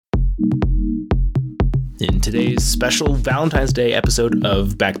In today's special Valentine's Day episode of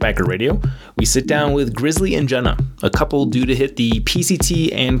Backpacker Radio, we sit down with Grizzly and Jenna, a couple due to hit the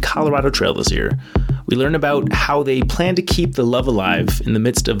PCT and Colorado Trail this year. We learn about how they plan to keep the love alive in the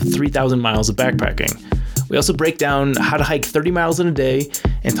midst of 3,000 miles of backpacking. We also break down how to hike 30 miles in a day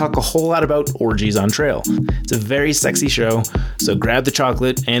and talk a whole lot about orgies on trail. It's a very sexy show, so grab the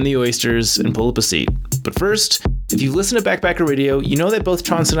chocolate and the oysters and pull up a seat. But first, if you've listened to Backpacker Radio, you know that both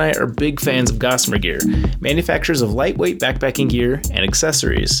Chauncey and I are big fans of Gossamer Gear, manufacturers of lightweight backpacking gear and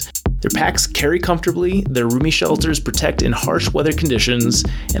accessories. Their packs carry comfortably, their roomy shelters protect in harsh weather conditions,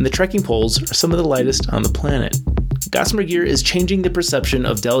 and the trekking poles are some of the lightest on the planet. Gossamer Gear is changing the perception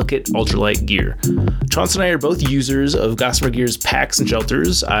of delicate ultralight gear. Chauncey and I are both users of Gossamer Gear's packs and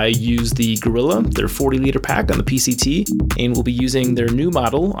shelters. I use the Gorilla, their 40-liter pack on the PCT, and will be using their new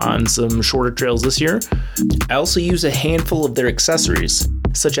model on some shorter trails this year. I also use a handful of their accessories,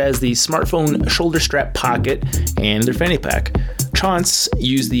 such as the smartphone shoulder strap pocket and their fanny pack. Chauncey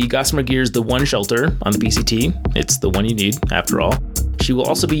used the Gossamer Gear's The One Shelter on the PCT. It's the one you need, after all. She will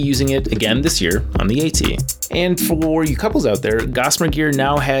also be using it again this year on the AT. And for you couples out there, Gossamer Gear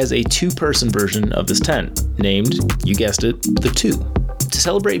now has a two-person version of this tent, named, you guessed it, The Two. To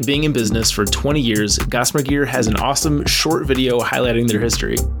celebrate being in business for 20 years, Gossamer Gear has an awesome short video highlighting their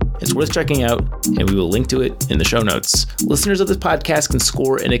history. It's worth checking out, and we will link to it in the show notes. Listeners of this podcast can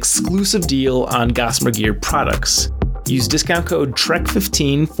score an exclusive deal on Gossamer Gear products. Use discount code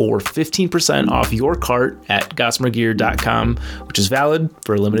TREK15 for 15% off your cart at gossamergear.com, which is valid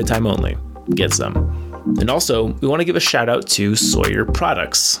for a limited time only. Get some. And also, we want to give a shout out to Sawyer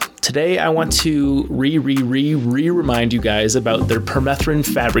Products. Today, I want to remind you guys about their permethrin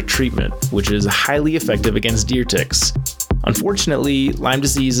fabric treatment, which is highly effective against deer ticks. Unfortunately, Lyme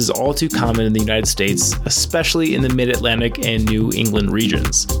disease is all too common in the United States, especially in the Mid-Atlantic and New England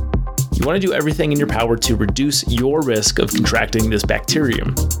regions. You want to do everything in your power to reduce your risk of contracting this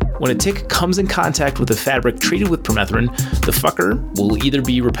bacterium. When a tick comes in contact with a fabric treated with permethrin, the fucker will either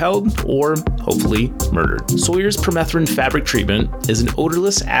be repelled or, hopefully, murdered. Sawyer's permethrin fabric treatment is an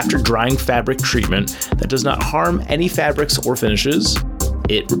odorless after-drying fabric treatment that does not harm any fabrics or finishes.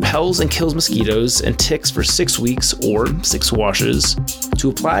 It repels and kills mosquitoes and ticks for 6 weeks or 6 washes. To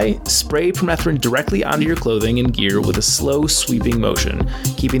apply, spray permethrin directly onto your clothing and gear with a slow sweeping motion,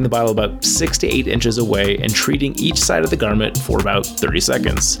 keeping the bottle about 6 to 8 inches away and treating each side of the garment for about 30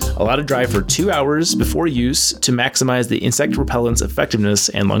 seconds. Allow to dry for 2 hours before use to maximize the insect repellent's effectiveness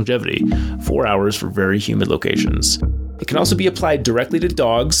and longevity. 4 hours for very humid locations. It can also be applied directly to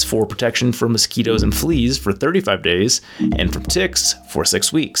dogs for protection from mosquitoes and fleas for 35 days and from ticks for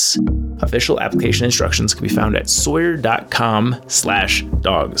 6 weeks. Official application instructions can be found at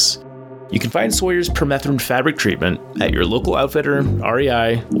sawyer.com/dogs. You can find Sawyer's permethrin fabric treatment at your local outfitter,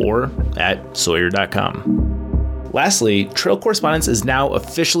 REI, or at sawyer.com. Lastly, Trail Correspondence is now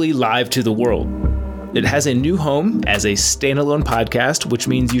officially live to the world. It has a new home as a standalone podcast, which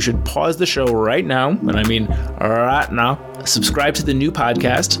means you should pause the show right now, and I mean right now, subscribe to the new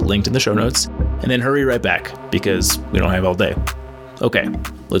podcast, linked in the show notes, and then hurry right back, because we don't have all day. Okay,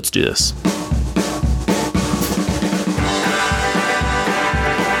 let's do this.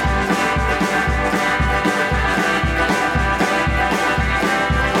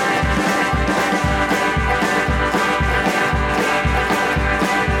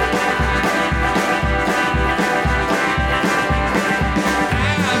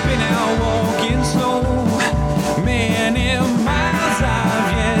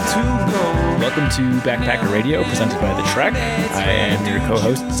 Welcome to Backpacker Radio, presented by The Trek. I am your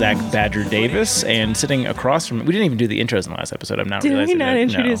co-host, Zach Badger Davis, and sitting across from... We didn't even do the intros in the last episode. I'm not realizing that. Did we not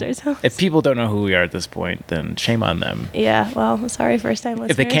introduce ourselves? If people don't know who we are at this point, then shame on them. Yeah, well, sorry, first-time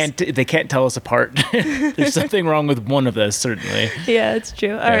listeners. If they can't tell us apart, there's something wrong with one of us, certainly. Yeah, it's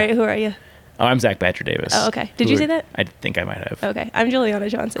true. All right, who are you? Oh, I'm Zach Badger Davis. Oh, okay. Did you say that? I think I might have. Okay. I'm Juliana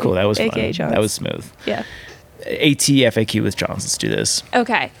Johnson. Cool, that was AKA fun. Johnson. That was smooth. Yeah. AT FAQ with Johnson. Let's do this.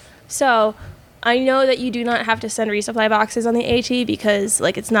 Okay. So... I know that you do not have to send resupply boxes on the AT because,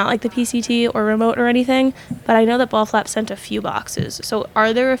 like, it's not like the PCT or remote or anything, but I know that Ball Flap sent a few boxes. So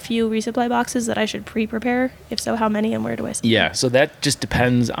are there a few resupply boxes that I should pre-prepare? If so, how many and where do I send them? Yeah, so that just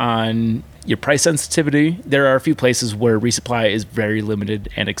depends on your price sensitivity. There are a few places where resupply is very limited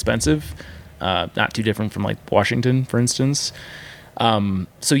and expensive, not too different from, like, Washington, for instance.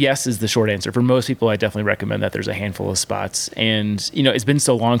 So yes is the short answer. For most people, I definitely recommend that there's a handful of spots. And, you know, it's been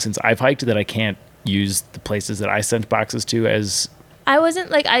so long since I've hiked that I can't use the places that I sent boxes to as I wasn't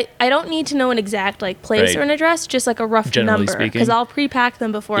like I don't need to know an exact like place Right. or an address, just like a rough Generally number, speaking. because I'll pre-pack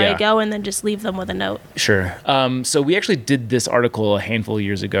them before Yeah. I go and then just leave them with a note. Sure. So we actually did this article a handful of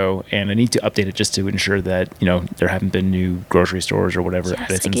years ago, and I need to update it just to ensure that there haven't been new grocery stores or whatever Yes,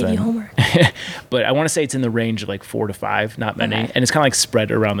 added I since gave then. you homework. But I want to say it's in the range of like 4 to 5, not many, Okay. and it's kind of like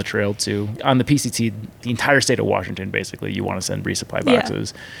spread around the trail too. On the PCT, the entire state of Washington, basically, you want to send resupply Yeah.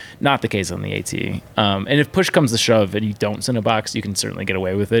 boxes. Not the case on the AT. And if push comes to shove and you don't send a box, you can certainly get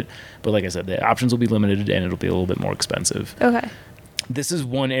away with it. But like I said, the options will be limited and it'll be a little bit more expensive. Okay. This is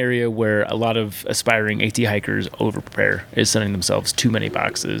one area where a lot of aspiring AT hikers over-prepare, is sending themselves too many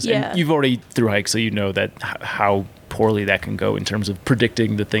boxes. Yeah. And you've already through hiked, so you know that how poorly that can go in terms of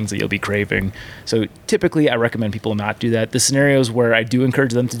predicting the things that you'll be craving. So typically I recommend people not do that. The scenarios where I do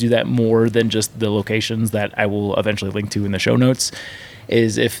encourage them to do that more than just the locations that I will eventually link to in the show notes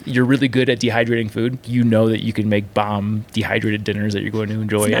is if you're really good at dehydrating food, you know that you can make bomb dehydrated dinners that you're going to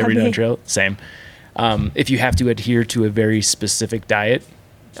enjoy It's not every day on me. trail. Same. If you have to adhere to a very specific diet,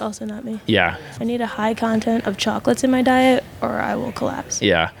 Also not me. yeah, I need a high content of chocolates in my diet or I will collapse.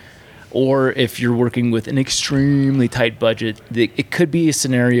 yeah. Or if you're working with an extremely tight budget, it could be a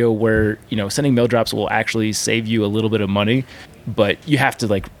scenario where, sending mail drops will actually save you a little bit of money, but you have to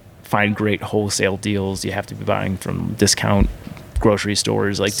like find great wholesale deals. You have to be buying from discount grocery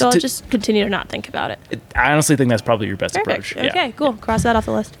stores. Like, So I'll just continue to not think about it. I honestly think that's probably your best Perfect. approach. Okay, cool. Cross that off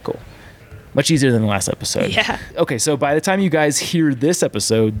the list. Cool. Much easier than the last episode. Yeah. Okay, so by the time you guys hear this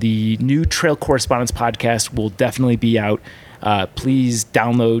episode, the new Trail Correspondence podcast will definitely be out. Please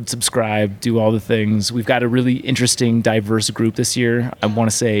download, subscribe, do all the things. We've got a really interesting, diverse group this year. I want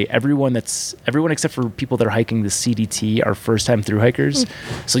to say everyone except for people that are hiking the CDT are first-time through hikers.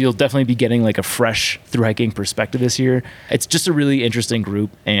 So you'll definitely be getting like a fresh through hiking perspective this year. It's just a really interesting group,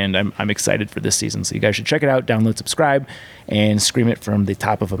 and I'm excited for this season. So you guys should check it out, download, subscribe, and scream it from the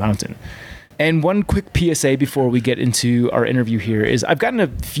top of a mountain. And one quick PSA before we get into our interview here is I've gotten a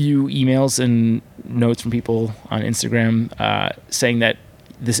few emails and notes from people on Instagram saying that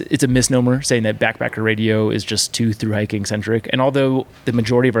it's a misnomer, saying that Backpacker Radio is just too through hiking centric. And although the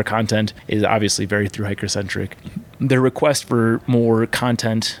majority of our content is obviously very through hiker centric, their request for more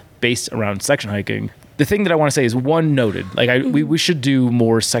content based around section hiking, the thing that I want to say is one, noted. Like we should do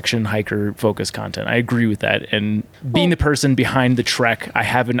more section hiker focused content. I agree with that. And being the person behind the trek, I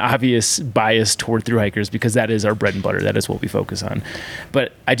have an obvious bias toward through hikers because that is our bread and butter. That is what we focus on.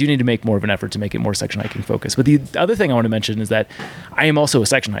 But I do need to make more of an effort to make it more section hiking focused. But the other thing I want to mention is that I am also a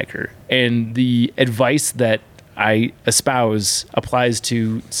section hiker, and the advice that I espouse applies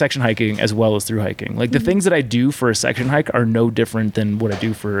to section hiking as well as through hiking. Like the things that I do for a section hike are no different than what I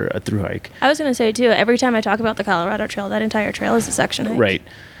do for a through hike. I was going to say, too, every time I talk about the Colorado Trail, that entire trail is a section hike. Right.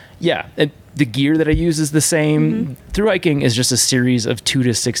 Yeah. And the gear that I use is the same. Through hiking is just a series of 2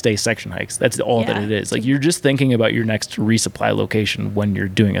 to 6 day section hikes. That's all that Yeah. it is. Like you're just thinking about your next resupply location when you're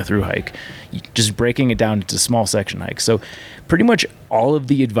doing a through hike, just breaking it down into small section hikes. So pretty much all of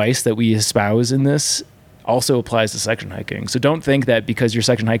the advice that we espouse in this also applies to section hiking. So don't think that because you're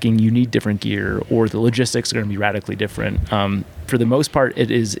section hiking, you need different gear or the logistics are going to be radically different. For the most part, it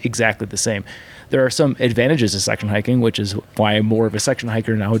is exactly the same. There are some advantages to section hiking, which is why I'm more of a section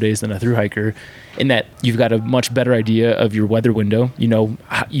hiker nowadays than a through hiker, in that you've got a much better idea of your weather window. You know,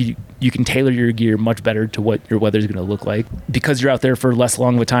 you can tailor your gear much better to what your weather is going to look like. Because you're out there for less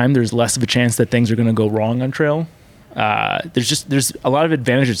long of a time, there's less of a chance that things are going to go wrong on trail. There's a lot of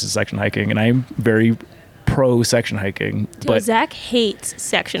advantages to section hiking, and I'm very pro section hiking. Dude, But Zach hates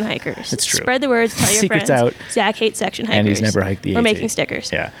section hikers. It's true. Spread the word, tell your Secret's friends. out. Zach hates section hikers. And he's never hiked the We're AT. making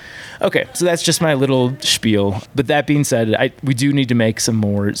stickers. Yeah. Okay, so that's just my little spiel. But that being said, we do need to make some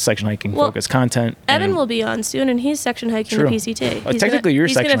more section hiking focused content. Evan and- will be on soon, and he's section hiking True. the PCT. Oh, technically, you're a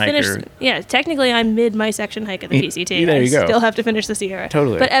section hiker. Yeah, technically, I'm mid my section hike at the PCT. There you go. I still have to finish the Sierra.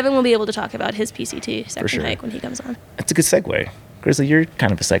 Totally. But Evan will be able to talk about his PCT section sure. hike when he comes on. That's a good segue. Grizzly, you're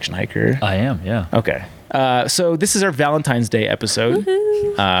kind of a section hiker. I am, yeah. Okay. So this is our Valentine's Day episode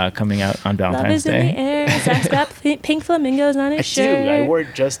coming out on Love Valentine's is in the Day. air. Zach's got pink flamingos on his I shirt. do. I wore it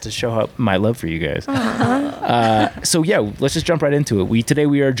just to show up my love for you guys. So yeah, let's just jump right into it. Today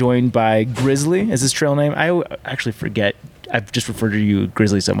we are joined by Grizzly. Is his trail name? I actually forget. I've just referred to you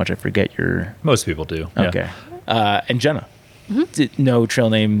Grizzly so much I forget your. Most people do. Yeah. Okay. And Jenna. No trail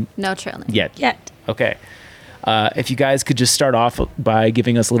name No trail name. yet. Yet. Okay. If you guys could just start off by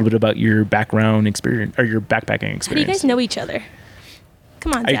giving us a little bit about your background experience or your backpacking experience. How do you guys know each other?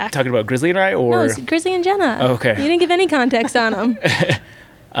 Come on, Are you Zach. talking about Grizzly and I, or? No, it's Grizzly and Jenna. Oh, okay. You didn't give any context on them.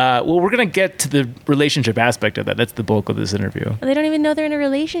 Well, we're gonna get to the relationship aspect of that. That's the bulk of this interview. They don't even know they're in a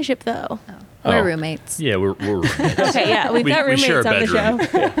relationship, though. We're roommates. Yeah, we're roommates. Okay, yeah, we've got we roommates share a on the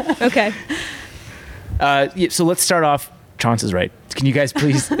show. Okay. Yeah, so let's start off. Chance is right. Can you guys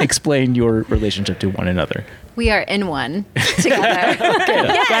please explain your relationship to one another? We are in one together.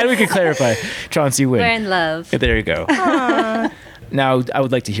 Glad we could clarify. Chance, you win. We're in love. There you go. Now, I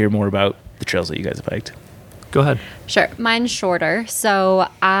would like to hear more about the trails that you guys have hiked. Go ahead. Sure. Mine's shorter. So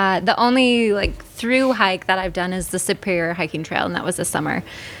the only through hike that I've done is the Superior Hiking Trail, and that was this summer.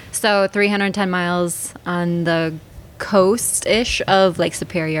 So 310 miles on the coast-ish of Lake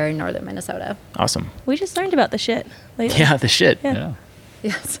Superior in northern Minnesota. Awesome. We just learned about the shit lately. Yeah, the shit. Yeah.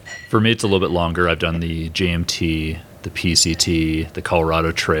 Yes. For me, it's a little bit longer. I've done the JMT, the PCT, the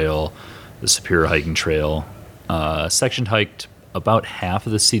Colorado Trail, the Superior Hiking Trail. Section hiked about half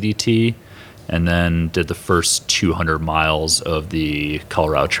of the CDT, and then did the first 200 miles of the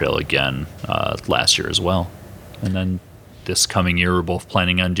Colorado Trail again last year as well. And then this coming year, we're both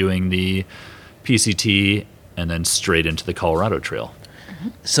planning on doing the PCT and then straight into the Colorado Trail.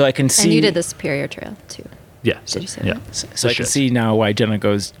 So I can see. And you did the Superior Trail, too. Yeah. Did you say yeah. that? So I can see now why Jenna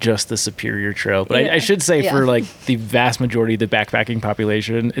goes just the Superior Trail. But Yeah. I should say Yeah. for the vast majority of the backpacking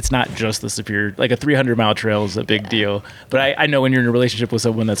population, it's not just the Superior. Like a 300-mile trail is a big deal. But I know when you're in a relationship with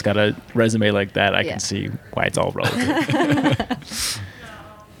someone that's got a resume like that, I Yeah. can see why it's all relative.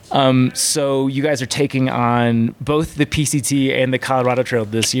 So you guys are taking on both the PCT and the Colorado Trail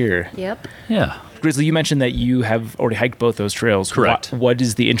this year. Yep. Yeah. Grizzly, you mentioned that you have already hiked both those trails. Correct. What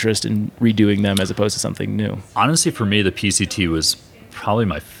is the interest in redoing them as opposed to something new? Honestly, for me, the PCT was probably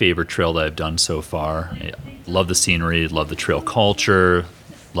my favorite trail that I've done so far. I love the scenery, love the trail culture,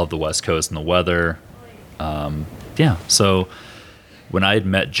 love the West Coast and the weather. So when I had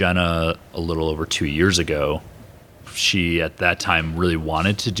met Jenna a little over 2 years ago, she at that time really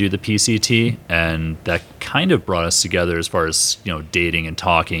wanted to do the PCT, and that kind of brought us together as far as dating and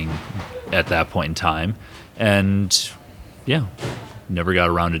talking at that point in time. And never got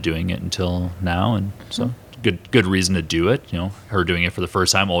around to doing it until now, and so good reason to do it. Her doing it for the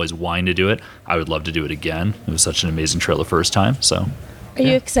first time, always wanting to do it. I would love to do it again. It was such an amazing trail the first time. So Are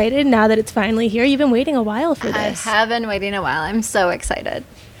you excited now that it's finally here? You've been waiting a while for this. I have been waiting a while. I'm so excited.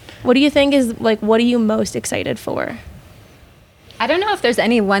 What do you think is what are you most excited for? I don't know if there's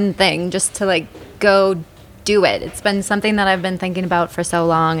any one thing, just to go do it. It's been something that I've been thinking about for so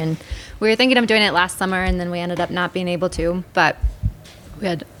long, and we were thinking of doing it last summer, and then we ended up not being able to, but we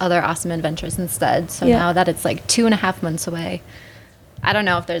had other awesome adventures instead. So now that it's 2.5 months away, I don't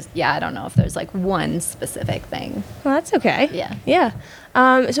know if there's one specific thing. Well, that's okay. Yeah. Yeah.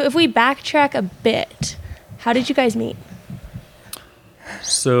 So if we backtrack a bit, how did you guys meet?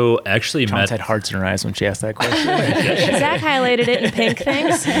 So actually Chance had met hearts in her eyes when she asked that question. Zach highlighted it in pink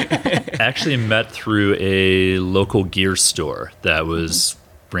things. through a local gear store that was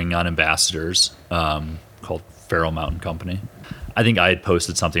bringing on ambassadors called Farrell Mountain Company. I think I had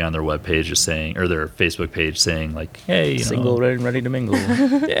posted something on their webpage just saying, or their Facebook page saying hey, Single and ready to mingle.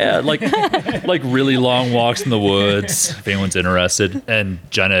 yeah, like really long walks in the woods, if anyone's interested. And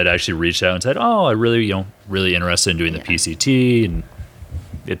Jenna had actually reached out and said, oh, I really, really interested in doing the PCT. And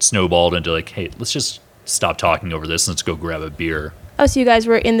it snowballed into hey, let's just stop talking over this and let's go grab a beer. Oh, so you guys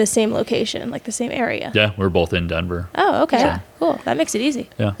were in the same location, the same area? Yeah, we're both in Denver. Oh, okay. Yeah. Cool. That makes it easy.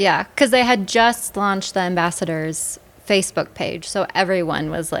 Yeah, because they had just launched the ambassadors Facebook page, so everyone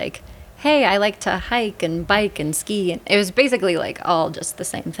was hey, I like to hike and bike and ski, and it was basically all just the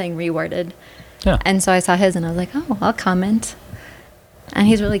same thing reworded. Yeah. And so I saw his and I was oh, I'll comment. And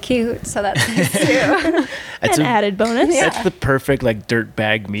he's really cute, so that's nice too. That's An added bonus. That's the perfect dirt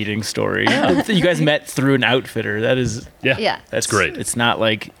bag meeting story. You guys met through an outfitter. That is, Yeah. That's great. It's not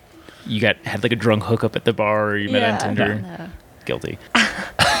you had a drunk hookup at the bar or you met on Tinder. No. Guilty.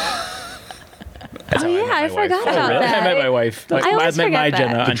 Oh, yeah, I forgot about really? that. I met my wife. I always met my forget that.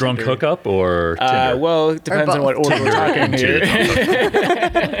 Jenna. The on drunk Tinder. hookup or Tinder? Well, it depends on what both. order we're talking here.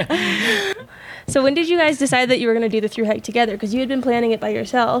 So when did you guys decide that you were going to do the through hike together? Because you had been planning it by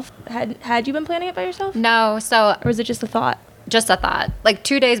yourself. Had you been planning it by yourself? No, so Or was it just a thought? just a thought.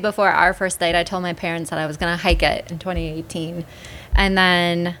 2 days before our first date, I told my parents that I was going to hike it in 2018. And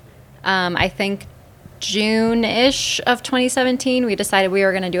then I think June-ish of 2017, we decided we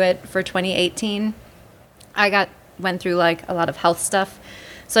were going to do it for 2018. I went through a lot of health stuff,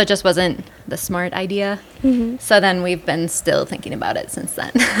 so it just wasn't the smart idea. Mm-hmm. So then we've been still thinking about it since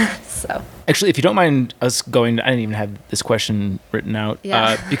then. So Actually, if you don't mind us going, I didn't even have this question written out.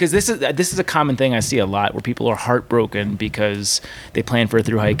 Yeah. Because this is a common thing I see a lot where people are heartbroken because they plan for a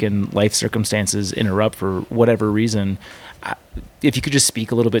through hike and life circumstances interrupt for whatever reason. If you could just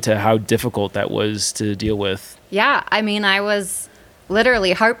speak a little bit to how difficult that was to deal with. yeah, I mean, I was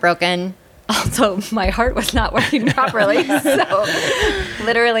literally heartbroken also my heart was not working properly. So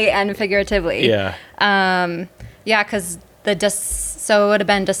literally and figuratively. Yeah. Yeah, because so it would have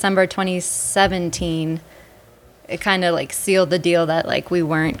been December 2017. It kind of like sealed the deal that like we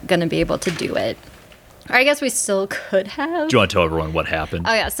weren't going to be able to do it. Or I guess we still could have. Do you want to tell everyone what happened?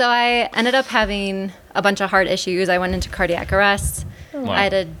 Oh, yeah. So I ended up having a bunch of heart issues. I went into cardiac arrest. Wow. I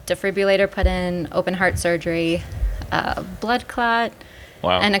had a defibrillator put in, open heart surgery, a blood clot,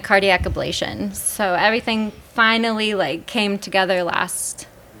 Wow. and a cardiac ablation. So everything finally like came together last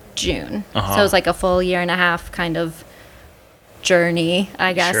June. Uh-huh. So it was like a full year and a half kind of journey,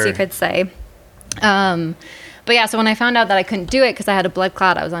 I guess Sure. you could say. But yeah, so when I found out that I couldn't do it because I had a blood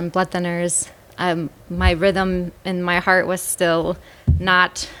clot, I was on blood thinners. My rhythm in my heart was still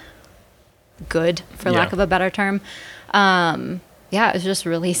not good, for lack of a better term. Yeah, it was just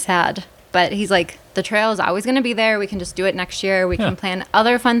really sad. But he's like, the trail is always going to be there. We can just do it next year. We can plan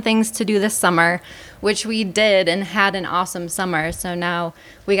other fun things to do this summer, which we did and had an awesome summer. So now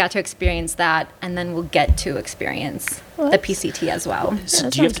we got to experience that, and then we'll get to experience the PCT as well. So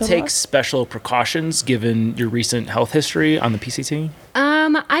That do you have sounds to cool. take special precautions given your recent health history on the PCT?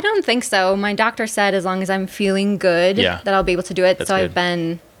 I don't think so. My doctor said as long as I'm feeling good, Yeah. that I'll be able to do it. That's so good. I've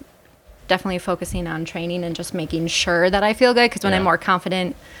been definitely focusing on training and just making sure that I feel good, because when Yeah. I'm more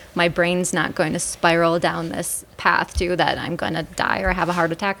confident, my brain's not going to spiral down this path to that I'm going to die or have a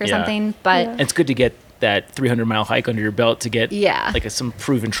heart attack or Yeah. something. But Yeah. And it's good to get that 300-mile hike under your belt to get Yeah. like some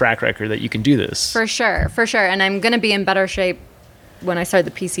proven track record that you can do this. for sure. And I'm going to be in better shape when I start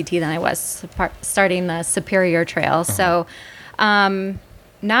the PCT than I was starting the Superior Trail. So,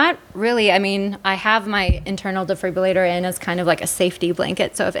 not really. I mean, I have my internal defibrillator in as kind of like a safety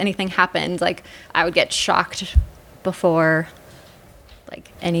blanket. So if anything happened, like I would get shocked before like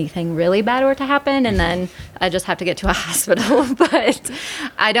anything really bad were to happen, and then I just have to get to a hospital. But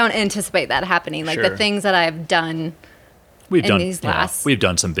I don't anticipate that happening. Like Sure. the things that I've done. We've in done these last- we've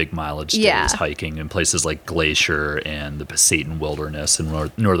done some big mileage days Yeah. hiking in places like Glacier and the Pasayten Wilderness in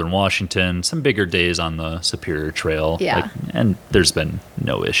northern Washington. Some bigger days on the Superior Trail. Yeah. And there's been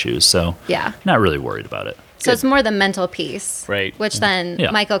no issues, so Yeah. not really worried about it. So it's more the mental piece, Right. Which then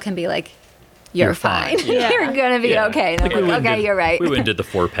Yeah. Michael can be like, "You're, You're fine. fine. Yeah. You're gonna be Yeah. okay." And Like, I'm we like, went and "Okay, did- you're right." We went and did the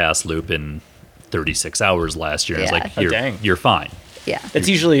 4-pass loop in 36 hours last year. And Yeah. it's like, Oh, you're, dang. you're fine. Yeah. It's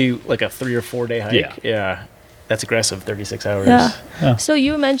usually like a 3 or 4 day hike. Yeah. Yeah. That's aggressive, 36 hours. Yeah. So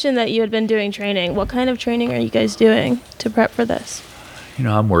you mentioned that you had been doing training. What kind of training are you guys doing to prep for this? You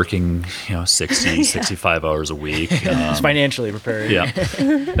know, I'm working, 60, 65 hours a week. It's financially prepared. Yeah.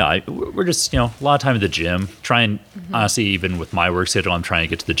 No, we're just, a lot of time at the gym. Honestly, even with my work schedule, I'm trying to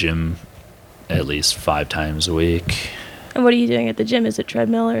get to the gym at least 5 times a week. And what are you doing at the gym? Is it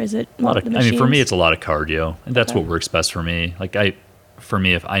treadmill or is it A lot of, the for me, machines? it's a lot of cardio, and that's Okay. what works best for me. For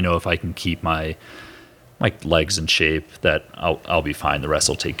me, if I can keep my legs in shape, that I'll be fine. The rest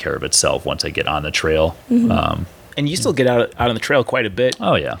will take care of itself once I get on the trail. And you still get out on the trail quite a bit.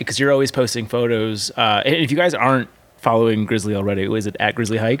 Oh, yeah. Because you're always posting photos. And if you guys aren't following Grizzly already, is it at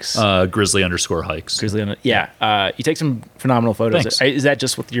Grizzly Hikes? Grizzly_hikes. Grizzly you take some phenomenal photos. Thanks. Is that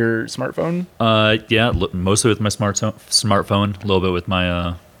just with your smartphone? Yeah, mostly with my smartphone, a little bit with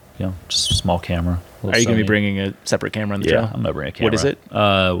my, just a small camera. Are you going to be Sony. bringing a separate camera on the Yeah, trail? I'm gonna bring a camera. What is it?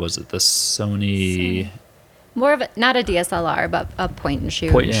 Was it the Sony? More of not a DSLR, but a point and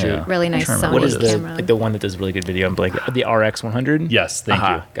shoot. Point and shoot. Really I'm nice trying to Sony remember What is the camera. like the one that does really good video? I'm blanking. The RX 100. Yes, thank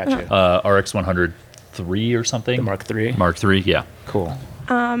you. Gotcha. RX 103 or something. The Mark III. Mark III, yeah. Cool.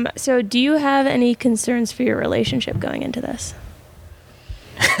 So do you have any concerns for your relationship going into this?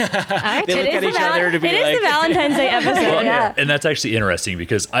 They look at each other to be It is like, the Valentine's Day episode. Yeah. And that's actually interesting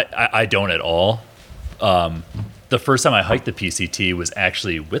because I don't at all. The first time I hiked the PCT was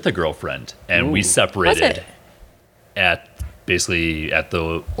actually with a girlfriend, and we Ooh. separated Was it? at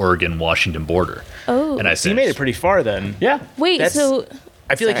the Oregon-Washington border. Oh. And I So you made it pretty far then. Yeah. Wait, That's- so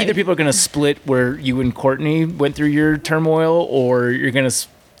I feel like Sorry. either people are going to split where you and Courtney went through your turmoil, or you're going to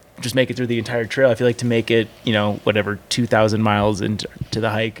just make it through the entire trail. I feel like to make it, whatever 2,000 miles into the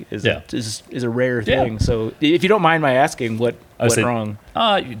hike is Yeah. is a rare Yeah. thing. So if you don't mind my asking, what I would went say- wrong?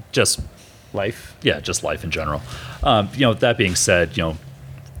 Just Life. just life in general. That being said,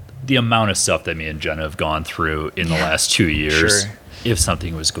 the amount of stuff that me and Jenna have gone through in the last 2 years, Sure. if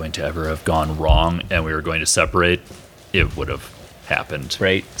something was going to ever have gone wrong and we were going to separate, it would have happened.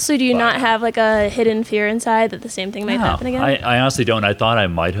 Right. So do you not have like a hidden fear inside that the same thing might No, happen again? I honestly don't. I thought I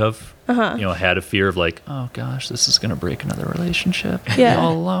might have, had a fear of like, oh gosh, this is going to break another relationship. Yeah.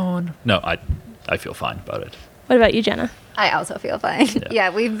 All alone. No, I feel fine about it. What about you, Jenna? I also feel fine. Yeah,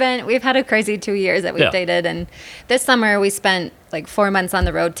 we've had a crazy 2 years that we've dated, and this summer we spent like 4 months on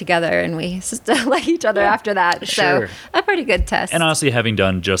the road together, and we still like each other after that. Sure. So a pretty good test. And honestly, having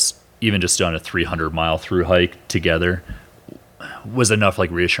done even just done a 300-mile through hike together was enough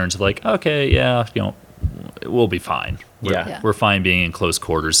like reassurance of like, okay, yeah, we'll be fine. We're fine being in close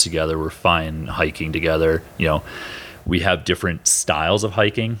quarters together. We're fine hiking together. We have different styles of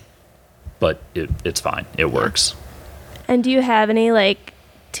hiking, but it's fine. It works. And do you have any like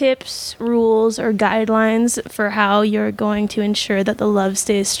tips, rules, or guidelines for how you're going to ensure that the love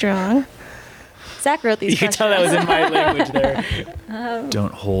stays strong? Zach wrote these. You can tell that was in my language there.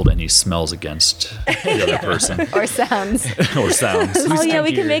 Don't hold any smells against the other person. Or sounds. Or sounds. Oh yeah,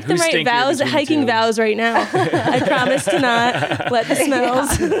 we can make them write vows, hiking vows right now. I promise to not let the smells.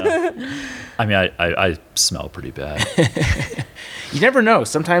 I mean, I smell pretty bad. You never know.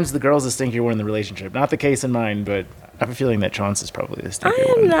 Sometimes the girl's the stinkier one in the relationship. Not the case in mine, but I have a feeling that Chauncey is probably the stinkier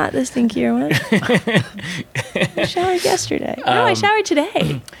one. I am not the stinkier one. I showered yesterday. No, I showered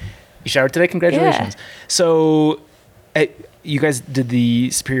today. You showered today? Congratulations. Yeah. So, you guys did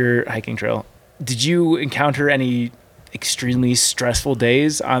the Superior Hiking Trail. Did you encounter any extremely stressful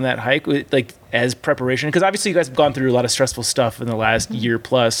days on that hike, like as preparation? Because obviously you guys have gone through a lot of stressful stuff in the last year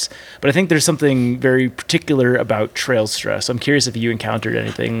plus, but I think there's something very particular about trail stress. So I'm curious if you encountered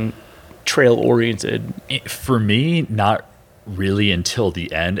anything trail oriented. For me, not really until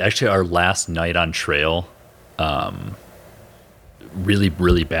the end. Actually, our last night on trail, really,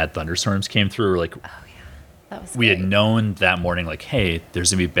 really bad thunderstorms came through. Like, we had known that morning, like, hey,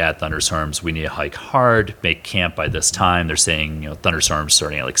 there's gonna be bad thunderstorms. We need to hike hard, make camp by this time. They're saying, thunderstorms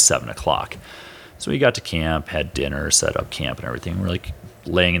starting at like 7:00. So we got to camp, had dinner, set up camp and everything. We're like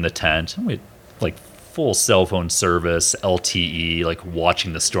laying in the tent, and we had like full cell phone service, LTE, like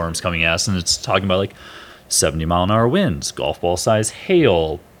watching the storms coming at us, and it's talking about like 70-mile-an-hour winds, golf ball size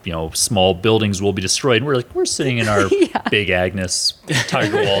hail. Small buildings will be destroyed. And we're sitting in our Big Agnes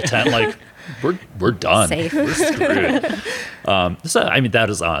Tiger Wall tent, like we're done. Safe. We're screwed. So I mean, that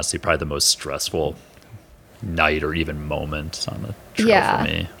is honestly probably the most stressful night or even moment on the trail for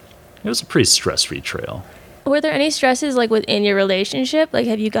me. It was a pretty stress-free trail. Were there any stresses like within your relationship? Like,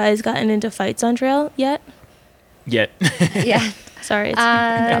 have you guys gotten into fights on trail yet? Yeah. Sorry, it's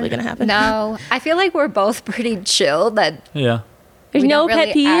probably gonna happen. No, I feel like we're both pretty chill. That There's we no don't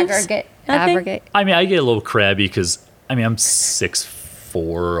really pet peeves. aggregate. I mean, I get a little crabby because I'm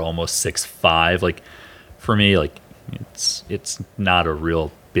 6'4", almost 6'5". Like, for me, like it's not a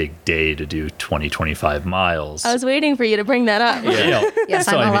real big day to do 20-25 miles. I was waiting for you to bring that up. Yes,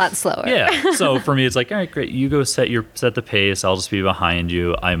 So, I'm a lot slower. Yeah. So for me, it's like, all right, great. You go set the pace. I'll just be behind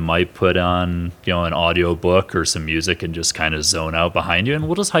you. I might put on, an audio book or some music and just kind of zone out behind you, and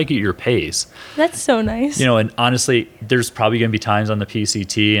we'll just hike at your pace. That's so nice. And honestly, there's probably going to be times on the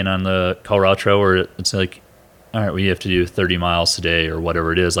PCT and on the Colorado Trail where it's like, all right, we have to do 30 miles today or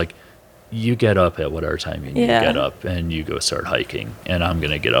whatever it is. Like, you get up at whatever time you need to get up, and you go start hiking. And I'm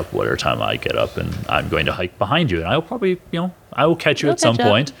going to get up whatever time I get up, and I'm going to hike behind you. And I'll probably, I will catch you at some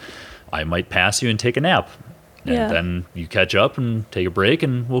point. I might pass you and take a nap. And then you catch up and take a break,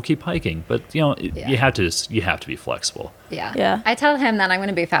 and we'll keep hiking. But, you have to be flexible. Yeah. I tell him that I'm going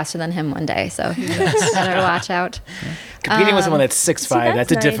to be faster than him one day, so he better watch out. Competing with someone that's 6'5",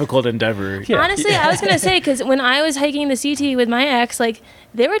 that's a nice. difficult endeavor. Yeah. Honestly, I was going to say, because when I was hiking the CT with my ex, like,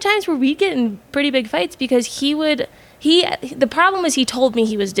 there were times where we'd get in pretty big fights because the problem was he told me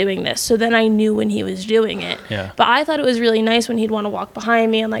he was doing this, so then I knew when he was doing it. Yeah. But I thought it was really nice when he'd want to walk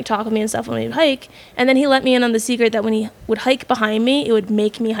behind me and like talk with me and stuff when we'd hike. And then he let me in on the secret that when he would hike behind me, it would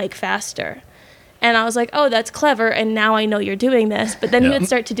make me hike faster. And I was like, oh, that's clever, and now I know you're doing this. But then he would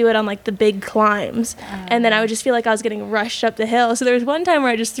start to do it on, like, the big climbs. And then I would just feel like I was getting rushed up the hill. So there was one time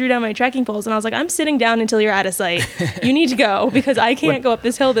where I just threw down my trekking poles, and I was like, I'm sitting down until you're out of sight. You need to go, because I can't go up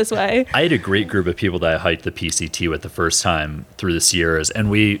this hill this way. I had a great group of people that I hiked the PCT with the first time through the Sierras.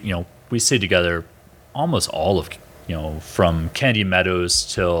 And we stayed together almost all of, from Candy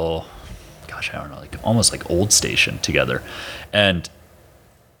Meadows till, gosh, I don't know, like almost like Old Station together. And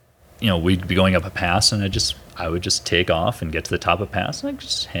we'd be going up a pass, and I would just take off and get to the top of the pass, and I'd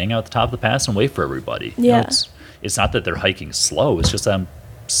just hang out at the top of the pass and wait for everybody. Yeah. It's not that they're hiking slow. It's just that I'm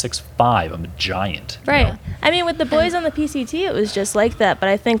 6'5". I'm a giant. Right. I mean, with the boys on the PCT, it was just like that. But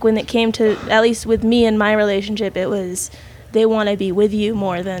I think when it came to, at least with me and my relationship, it was they want to be with you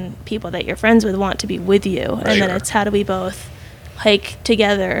more than people that you're friends with want to be with you. And then it's how do we both hike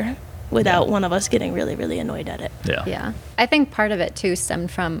together without one of us getting really, really annoyed at it. Yeah. I think part of it, too, stemmed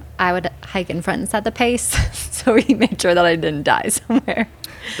from I would hike in front and set the pace, so he made sure that I didn't die somewhere.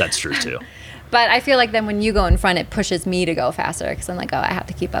 That's true, too. But I feel like then when you go in front, it pushes me to go faster because I'm like, oh, I have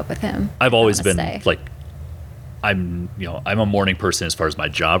to keep up with him. I've always I wanna been stay. like, I'm a morning person as far as my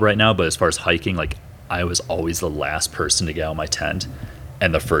job right now, but as far as hiking, like I was always the last person to get out of my tent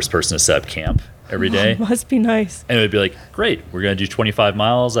and the first person to set up camp every day. Must be nice. And it would be like, great, we're going to do 25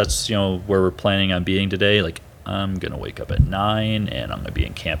 miles. That's, where we're planning on being today. Like, I'm going to wake up at 9 and I'm going to be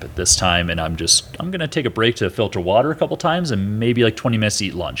in camp at this time. And I'm going to take a break to filter water a couple times and maybe like 20 minutes to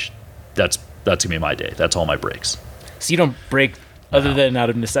eat lunch. That's going to be my day. That's all my breaks. So you don't break other than out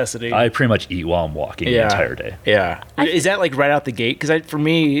of necessity. I pretty much eat while I'm walking the entire day. Yeah. Is that like right out the gate? Because for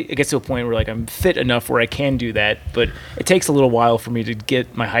me, it gets to a point where like I'm fit enough where I can do that, but it takes a little while for me to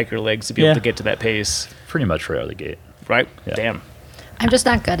get my hiker legs to be able to get to that pace. Pretty much right out of the gate. Right? Yeah. Damn. I'm just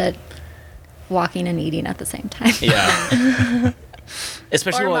not good at walking and eating at the same time. Yeah.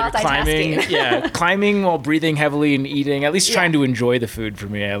 Especially Or while you're climbing. multitasking. Yeah. Climbing while breathing heavily and eating, at least trying to enjoy the food for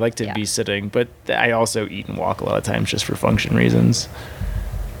me. I like to be sitting, but I also eat and walk a lot of times just for function reasons.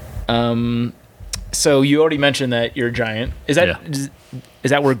 So you already mentioned that you're a giant. Is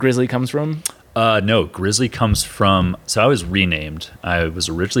that where Grizzly comes from? No, Grizzly comes from. So I was renamed. I was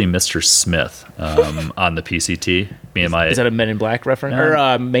originally Mr. Smith on the PCT. Is that a Men in Black reference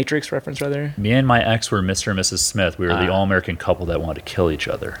or Matrix reference, rather? Me and my ex were Mr. and Mrs. Smith. We were the all-American couple that wanted to kill each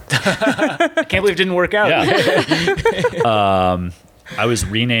other. I can't believe it didn't work out. Yeah. I was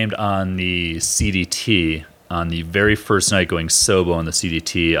renamed on the CDT. On the very first night going Sobo on the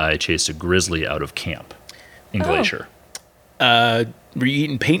CDT, I chased a grizzly out of camp in Glacier. Were you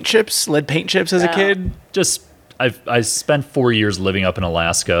eating lead paint chips as a kid? Just I spent 4 years living up in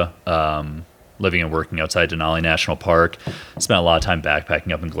Alaska, living and working outside Denali National Park. Spent a lot of time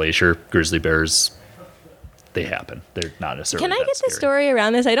backpacking up in Glacier. Grizzly bears, they happen. They're not necessarily. Can I that get the scary. story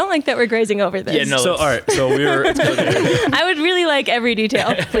around this? I don't like that we're grazing over this. Yeah, no. So all right, so we were. I would really like every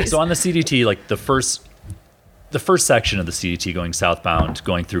detail, please. So on the CDT, like the first section of the CDT going southbound,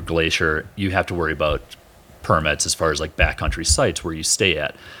 going through Glacier, you have to worry about permits as far as like backcountry sites where you stay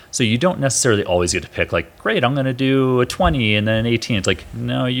at. So you don't necessarily always get to pick like, great, I'm going to do a 20 and then an 18. It's like,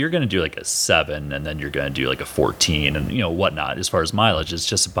 no, you're going to do like a 7 and then you're going to do like a 14 and whatnot. As far as mileage, it's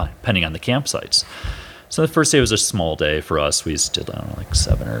just depending on the campsites. So the first day was a small day for us. We did, I don't know, like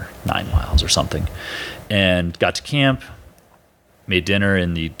 7 or 9 miles or something, and got to camp. Made dinner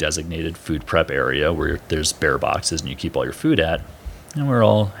in the designated food prep area where there's bear boxes and you keep all your food at. And we're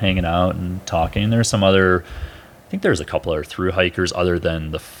all hanging out and talking. There's some other, I think there's a couple other through hikers other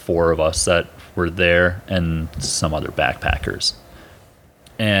than the 4 of us that were there and some other backpackers.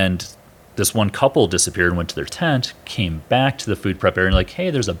 And this one couple disappeared and went to their tent, came back to the food prep area and like, hey,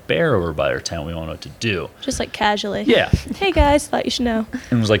 there's a bear over by our tent. We don't know what to do. Just like casually. Yeah. Hey guys, thought you should know.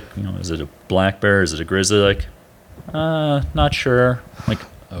 And was like, is it a black bear? Is it a grizzly? Like, not sure. Like,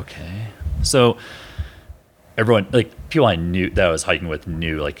 okay. So everyone, like people I knew that I was hiking with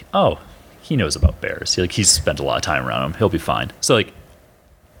knew like, oh, he knows about bears. He's spent a lot of time around them. He'll be fine. So like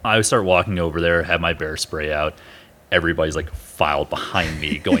I would start walking over there, have my bear spray out. Everybody's like filed behind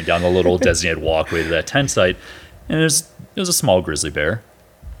me going down the little designated walkway to that tent site. And it was a small grizzly bear.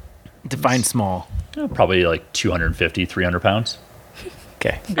 Define small. Probably like 250, 300 pounds.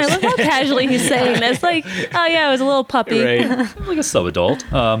 Okay. I love how casually he's saying this. Like, oh yeah, it was a little puppy. Right. Like a sub-adult.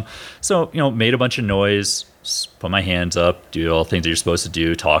 So, made a bunch of noise, put my hands up, do all the things that you're supposed to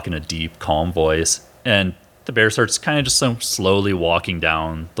do, talk in a deep, calm voice. And the bear starts kind of just slowly walking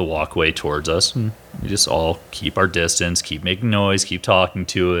down the walkway towards us. And we just all keep our distance, keep making noise, keep talking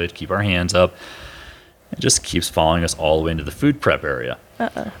to it, keep our hands up. It just keeps following us all the way into the food prep area.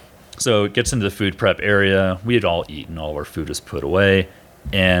 So it gets into the food prep area. We had all eaten. All of our food was put away.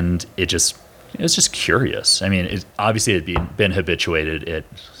 And it was just curious. I mean, obviously it had been habituated. It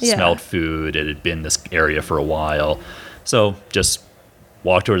smelled food. It had been in this area for a while. So just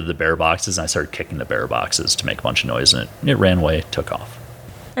walked over to the bear boxes and I started kicking the bear boxes to make a bunch of noise. And it ran away, took off.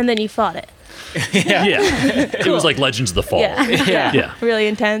 And then you fought it. Yeah. It was like Legends of the Fall. Yeah. Yeah. Really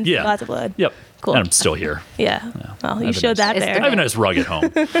intense. Yeah. Lots of blood. Yep. Cool. And I'm still here. Yeah. Well, you have showed that It's there. I have a nice rug at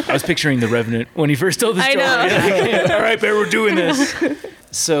home. I was picturing The Revenant when he first told the I story. know. All right, Bear, we're doing this.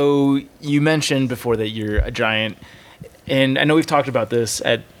 So you mentioned before that you're a giant, and I know we've talked about this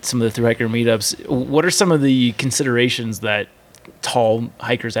at some of the thru hiker meetups. What are some of the considerations that tall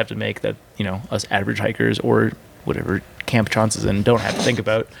hikers have to make that us average hikers or whatever Camp Chauncey's in don't have to think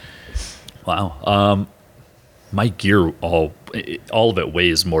about? Wow. My gear, all of it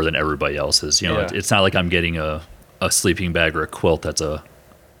weighs more than everybody else's. It's not like I'm getting a sleeping bag or a quilt that's a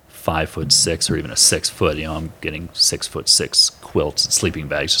 5'6" or even a 6 foot. I'm getting 6'6" quilts and sleeping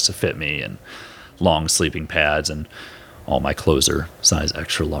bags just to fit me, and long sleeping pads, and all my clothes are size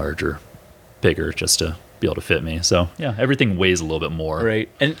extra large or bigger just to be able to fit me. So yeah, everything weighs a little bit more. Right.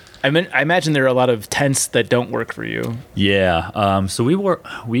 And I imagine there are a lot of tents that don't work for you. Yeah. So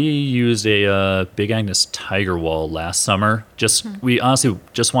we used a Big Agnes Tiger Wall last summer. We honestly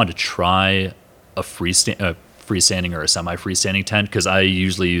just wanted to try a freestanding or a semi-freestanding tent, because I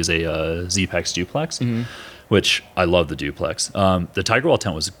usually use a Z-Pex duplex, which I love the duplex. The Tiger Wall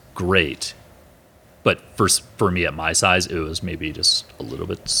tent was great, but for me at my size, it was maybe just a little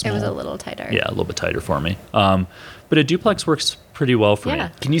bit small. It was a little tighter. Yeah, a little bit tighter for me. But a duplex works pretty well for Yeah.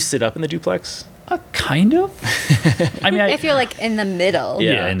 me. Can you sit up in the duplex? Kind of. I mean, If you're like in the middle.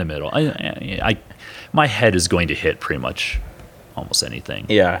 yeah, in the middle. My head is going to hit pretty much almost anything.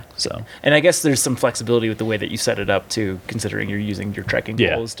 Yeah. So And I guess there's some flexibility with the way that you set it up too, considering you're using your trekking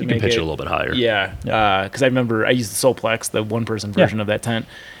yeah, poles to you can make pitch it it a little bit higher. Yeah, because I remember I used the Solplex, the one-person version of that tent,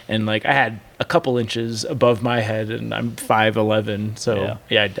 and like I had a couple inches above my head, and I'm 5'11", so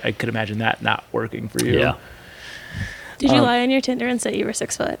yeah, I could imagine that not working for you. Yeah. Did you lie on your Tinder and say you were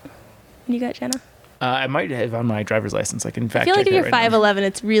 6 foot when you got Jenna? I might have on my driver's license. I can fact I feel like check if you're that right now. 5'11",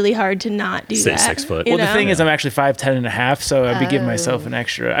 it's really hard to not do Say that. 6 foot. you Well, the know? thing is, I'm actually 5'10" and a half, so I'd be giving myself an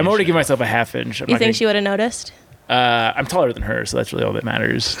extra. I'm already giving myself a half inch. You think she would have noticed? I'm taller than her, so that's really all that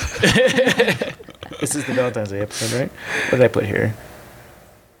matters. This is the Valentine's Day episode, right? What did I put here?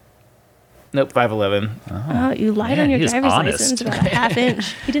 Nope, 5'11". Oh, you lied man, on your he is driver's honest. license about a half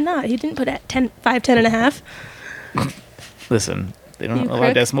inch. He did not. He didn't put at 5'10" and a half. Listen, they don't You allow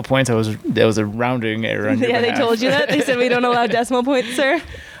crook. decimal points. That was a rounding error on your Yeah, they behalf. told you that. They said we don't allow decimal points, sir.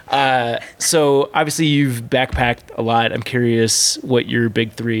 So obviously you've backpacked a lot. I'm curious what your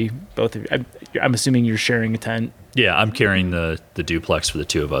big three, both of you. I'm assuming you're sharing a tent. Yeah, I'm carrying the duplex for the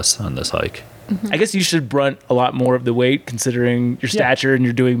two of us on this hike. I guess you should brunt a lot more of the weight considering your stature and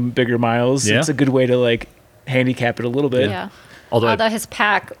you're doing bigger miles. Yeah. It's a good way to like handicap it a little bit. Yeah. Although his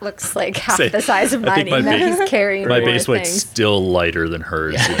pack looks like half Say, the size of I think mine, my and that base- he's carrying my more base weight's things. still lighter than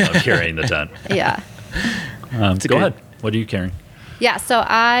hers. Even though I'm carrying the tent. Yeah. Go good- ahead. What are you carrying? Yeah, so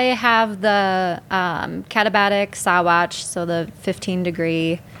I have the Katabatic Sawatch, so the 15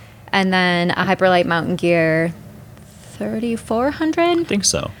 degree, and then a Hyperlight Mountain Gear 3400. I think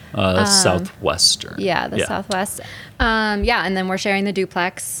so. Southwestern. Yeah, the Southwest. Yeah, and then we're sharing the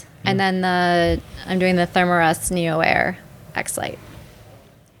duplex, and then I'm doing the Thermarest Neo Air X-Lite.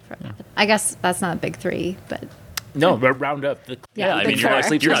 I guess that's not a big three, but No, but round up. Yeah, I big mean, you're not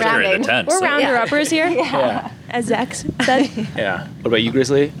four. carrying the Rounding. tent. We're so. rounder-uppers here, Yeah. as Zach said. Yeah. What about you,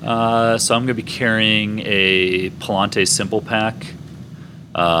 Grizzly? So I'm going to be carrying a Palante Simple Pack,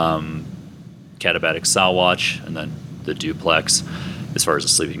 Katabatic Sawatch, and then the duplex. As far as the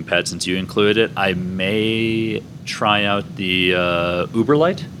sleeping pad, since you included it, I may try out the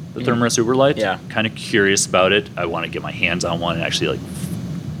Uberlight, the Thermarest Uberlight. Yeah. Kind of curious about it. I want to get my hands on one and actually like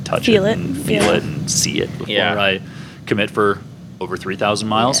touch Feel it it. and feel Yeah. it and see it before Yeah. I commit for over 3,000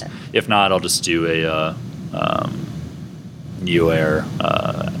 miles. Yeah. If not, I'll just do a Neo Air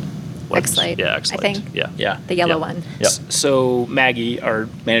X-Lite, Yeah, I X-Lite. think. Yeah. Yeah. the yellow Yeah. one. Yep. So Maggie, our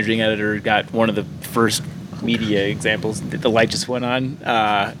managing editor, got one of the first media examples. The light just went on.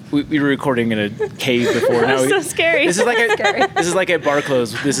 We were recording in a cave before. That's so scary. This is like at bar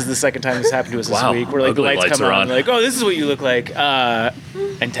close. This is the second time this happened to us Wow. this week. Where like the Ugly lights lights come are on, on. like, oh, this is what you look like. I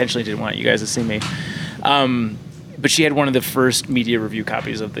intentionally didn't want you guys to see me. But she had one of the first media review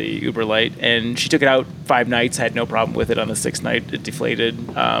copies of the Uberlight, and she took it out 5 nights, had no problem with it. On the 6th night, it deflated.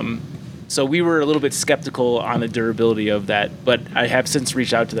 So we were a little bit skeptical on the durability of that, but I have since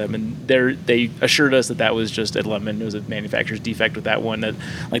reached out to them, and they assured us that was just at Lemon. It was a manufacturer's defect with that one. That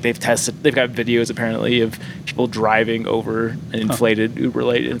like they've got videos apparently of people driving over an inflated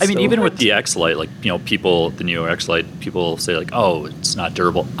Uberlight. And I mean, so- even with the X-Lite, like, the newer X-Lite, people say like, oh, it's not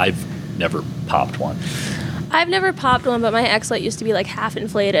durable. I've never popped one. I've never popped one, but my X-Lite used to be like half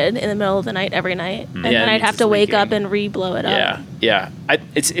inflated in the middle of the night every night, and Yeah, then it I'd have means to it's wake up leaking. and re-blow it up. Yeah.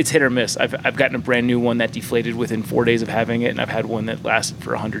 It's hit or miss. I've gotten a brand new one that deflated within 4 days of having it, and I've had one that lasted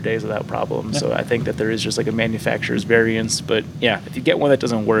for 100 days without problem. So I think that there is just like a manufacturer's variance. But yeah, if you get one that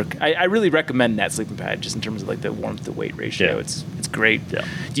doesn't work, I really recommend that sleeping pad just in terms of like the warmth to weight ratio. Yeah. It's great. Yeah.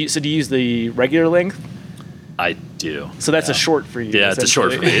 Do you use the regular length? I do. So that's Yeah. a short for you. Yeah, it's a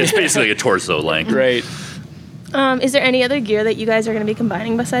short for me. essentially. It's basically a torso length. Right. Is there any other gear that you guys are going to be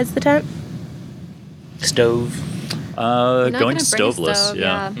combining besides the tent? Stove. not Going gonna bring a stoveless. stove,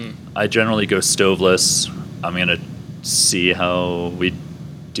 Yeah. yeah. I generally go stoveless. I'm gonna see how we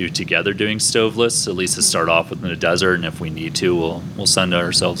do together doing stoveless. At least to start off with in the desert, and if we need to, we'll send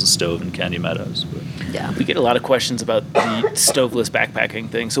ourselves a stove in Candy Meadows. But Yeah. We get a lot of questions about the stoveless backpacking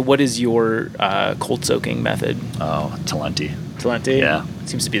thing. So what is your cold soaking method? oh, Talenti. Talenti? Yeah.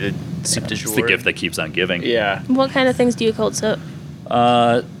 Seems to be the soup du It's jour. the gift that keeps on giving. Yeah. What kind of things do you cold soak?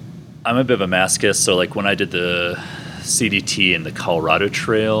 I'm a bit of a masochist, so like when I did the CDT and the Colorado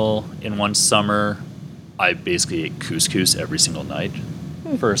Trail in one summer, I basically ate couscous every single night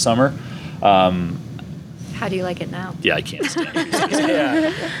for a summer. How do you like it now? Yeah, I can't stand couscous.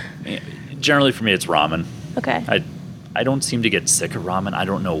 Yeah. Generally, for me, it's ramen. Okay. I don't seem to get sick of ramen. I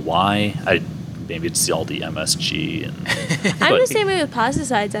don't know why. Maybe it's all the MSG and. I'm but- the same way with pasta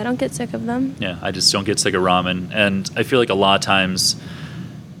sides. I don't get sick of them. Yeah, I just don't get sick of ramen, and I feel like a lot of times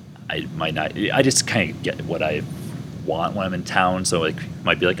I might not. I just kind of get what I want when I'm in town. So like,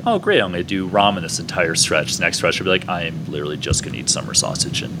 might be like, oh great, I'm going to do ramen this entire stretch. The next stretch, I'll be like, I am literally just going to eat summer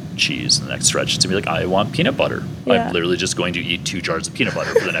sausage and cheese. And the next stretch, it's going to be like, I want peanut butter. Yeah. I'm literally just going to eat 2 jars of peanut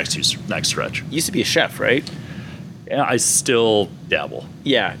butter for the next stretch. You used to be a chef, right? Yeah, I still dabble.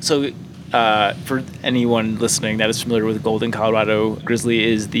 Yeah. So for anyone listening that is familiar with Golden, Colorado, Grizzly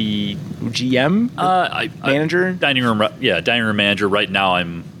is the GM manager. Dining room manager. Right now,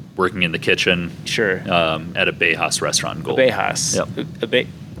 I'm working in the kitchen. Sure. At a Bayhouse restaurant in Golden. Bayhouse. Yep.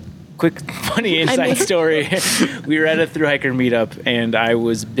 Quick, funny inside story. We were at a thru hiker meetup, and I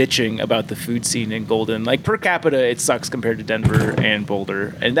was bitching about the food scene in Golden. Like, per capita, it sucks compared to Denver and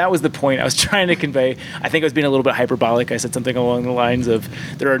Boulder. And that was the point I was trying to convey. I think I was being a little bit hyperbolic. I said something along the lines of,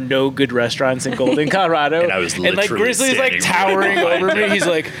 there are no good restaurants in Golden, Colorado. And I was literally Grizzly's like standing towering over me. He's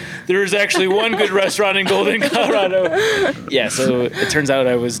like, there's actually one good restaurant in Golden, Colorado. Yeah, so it turns out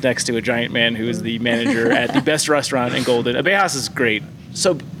I was next to a giant man who is the manager at the best restaurant in Golden. A Bayhouse is great.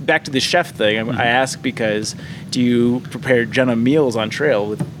 So back to the chef thing, I ask because do you prepare Jenna meals on trail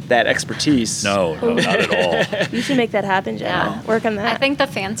with that expertise? No, not at all. You should make that happen, Jenna. Yeah. Work on that. I think the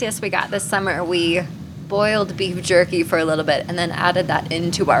fanciest we got this summer, we boiled beef jerky for a little bit and then added that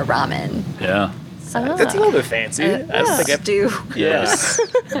into our ramen. Yeah. So Oh. That's a little bit fancy. I don't think I've- stew. Yes.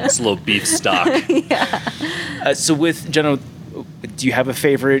 It's a little beef stock. So with Jenna, do you have a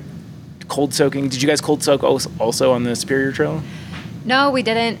favorite cold soaking? Did you guys cold soak also on the Superior Trail? No, we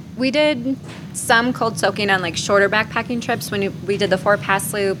didn't. We did some cold soaking on like shorter backpacking trips when we did the Fort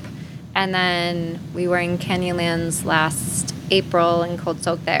Pass Loop, and then we were in Canyonlands last April and cold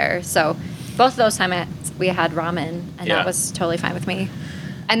soaked there. So both of those times we had ramen, and Yeah. that was totally fine with me.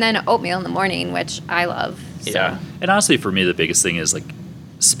 And then oatmeal in the morning, which I love. So. Yeah. And honestly, for me, the biggest thing is like,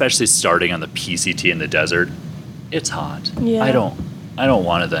 especially starting on the PCT in the desert, it's hot. Yeah. I don't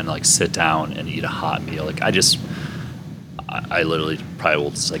want to then like sit down and eat a hot meal. Like I literally probably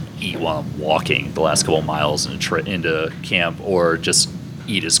will just like eat while I'm walking the last couple of miles into camp, or just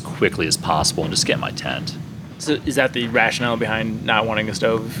eat as quickly as possible and just get in my tent. So is that the rationale behind not wanting a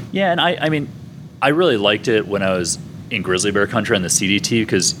stove? Yeah, and I mean, I really liked it when I was in grizzly bear country on the CDT,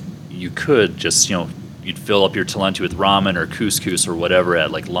 because you could just, you'd fill up your talenti with ramen or couscous or whatever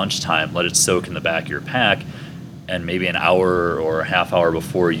at like lunchtime, let it soak in the back of your pack, and maybe an hour or a half hour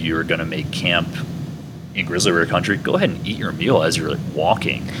before you're going to make camp in grizzly bear country, go ahead and eat your meal as you're like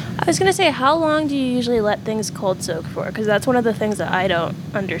walking. I was gonna say, how long do you usually let things cold soak for? Because that's one of the things that I don't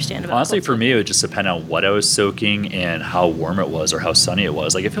understand about. Honestly, cold for soak. me, it would just depend on what I was soaking and how warm it was or how sunny it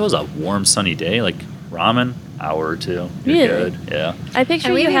was. Like if it was a warm, sunny day, like ramen, hour or two, you're Really? good. Yeah. I picture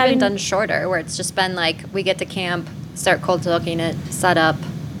And you we've having even done shorter, where it's just been like we get to camp, start cold soaking it, set up,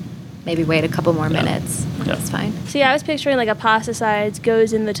 maybe wait a couple more minutes. Yeah. That's fine. See, I was picturing like a pasta sides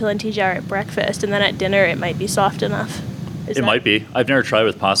goes in the talenti jar at breakfast, and then at dinner it might be soft enough. Is It that- might be. I've never tried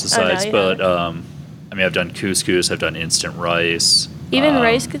with pasta Oh, no, sides, you but haven't. I mean, I've done couscous, I've done instant rice. Even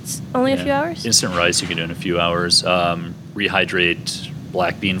rice gets only a few yeah. hours. Instant rice you can do in a few hours. Rehydrate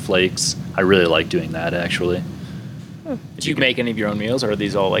black bean flakes. I really like doing that actually. Do you make any of your own meals, or are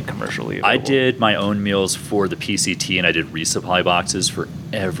these all like commercially available? I did my own meals for the PCT, and I did resupply boxes for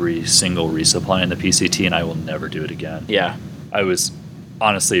every single resupply in the PCT, and I will never do it again. Yeah. I was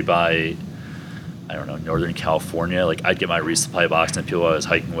honestly by, I don't know, Northern California. Like I'd get my resupply box, and people I was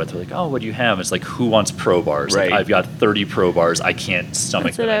hiking with were like, "Oh, what do you have?" It's like, who wants Pro bars? Right. Like, I've got 30 Pro bars. I can't stomach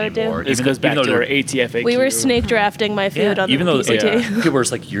That's what them I would do. anymore. This goes back though to our they're- ATFAQ. We were snake drafting my food on even the though PCT. yeah. people were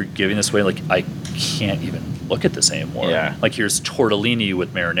just like, "You're giving this away." Like I can't even look at this anymore. Yeah. Like here's tortellini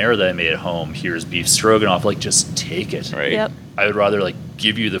with marinara that I made at home. Here's beef stroganoff. Like just take it. Right. Yep. I would rather like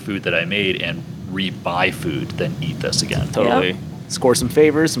give you the food that I made and re-buy food than eat this again. Totally. Score some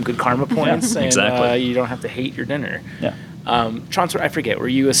favors, some good karma points, and exactly. you don't have to hate your dinner. Yeah. Chauncey, I forget, were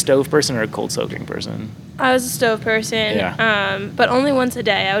you a stove person or a cold soaking person? I was a stove person, Yeah. but only once a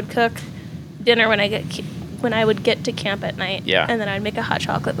day. I would cook dinner when I would get to camp at night, Yeah. and then I'd make a hot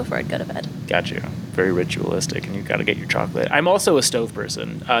chocolate before I'd go to bed. Got you. Very ritualistic, and you've got to get your chocolate. I'm also a stove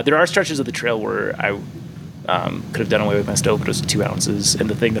person. There are stretches of the trail where I Could have done away with my stove, but it was 2 ounces, and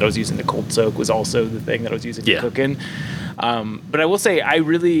the thing that I was using to cold soak was also the thing that I was using to cook in. But I will say, I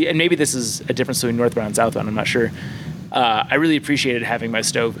really, and maybe this is a difference between northbound and southbound, I'm not sure. I really appreciated having my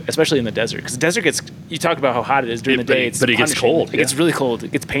stove, especially in the desert, because the desert gets, you talk about how hot it is during the day. But it gets cold. It gets really cold.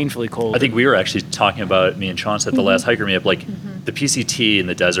 It gets painfully cold. I think we were actually talking about it, me and Sean said the last hiker meetup, like the PCT in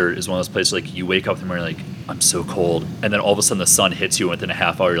the desert is one of those places like you wake up in the morning like, I'm so cold. And then all of a sudden the sun hits you, and within a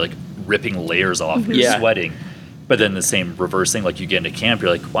half hour you're like ripping layers off, you're sweating. But then the same reverse thing, like you get into camp,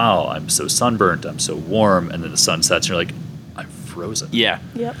 you're like, wow, I'm so sunburnt, I'm so warm. And then the sun sets and you're like, I'm frozen. Yeah.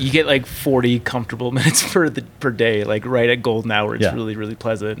 Yep. You get like 40 comfortable minutes per day, like right at golden hour. It's Yeah. really, really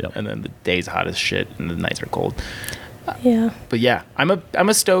pleasant. Yep. And then the day's hot as shit and the nights are cold. Yeah. But yeah, I'm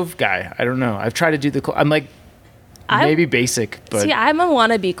a stove guy. I don't know. I've tried to do the I'm like maybe basic, but See, I'm a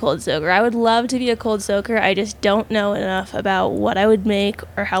wannabe cold soaker. I would love to be a cold soaker. I just don't know enough about what I would make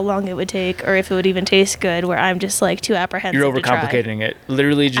or how long it would take or if it would even taste good, where I'm just like too apprehensive you're to try. overcomplicating it.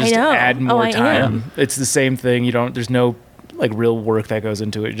 Literally just know. add more I am. time. It's the same thing. There's no like real work that goes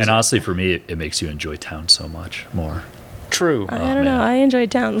into it. Just, And honestly, for me, it makes you enjoy town so much more. true. I don't know. man. I enjoy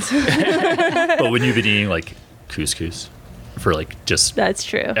towns. But when you've been eating like couscous for like just That's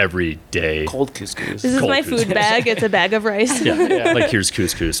true. every day, Cold couscous. This is cold my couscous. food bag. It's a bag of rice. yeah, like here's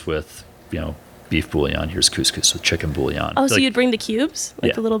couscous with beef bouillon. Here's couscous with chicken bouillon. Oh, so Like, you'd bring the cubes, like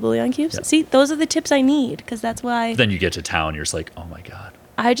Yeah. the little bouillon cubes? Yeah. See, those are the tips I need, because that's why then you get to town, you're just like, oh my god,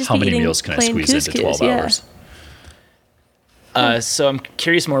 I just how be many eating meals can I plain squeeze into couscous, 12 yeah. hours? So I'm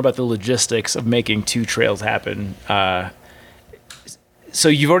curious more about the logistics of making 2 trails happen. So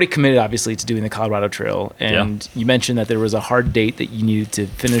you've already committed, obviously, to doing the Colorado Trail, and you mentioned that there was a hard date that you needed to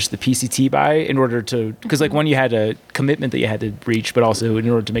finish the PCT by in order to, because like one, you had a commitment that you had to reach, but also in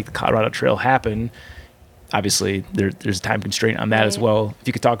order to make the Colorado Trail happen, obviously there's a time constraint on that as Right. well. If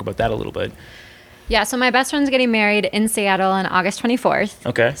you could talk about that a little bit. Yeah, so my best friend's getting married in Seattle on August 24th.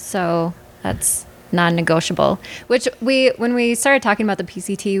 Okay. So that's non-negotiable. Which when we started talking about the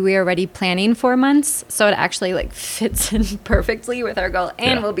PCT, we were already planning 4 months, so it actually like fits in perfectly with our goal,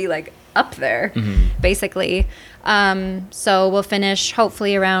 and Yeah. we'll be like up there, basically. So we'll finish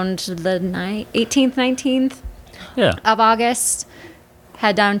hopefully around the 18th, 19th Yeah. of August.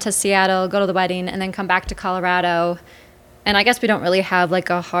 Head down to Seattle, go to the wedding, and then come back to Colorado. And I guess we don't really have like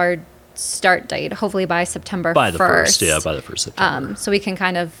a hard start date. Hopefully by September By the 1st. first, yeah, by the 1st September. So we can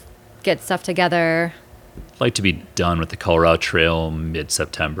kind of get stuff together. I'd like to be done with the Colorado Trail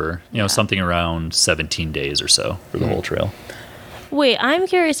mid-September. Something around 17 days or so for the whole trail. Wait, I'm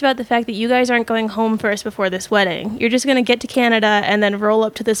curious about the fact that you guys aren't going home first before this wedding. You're just going to get to Canada and then roll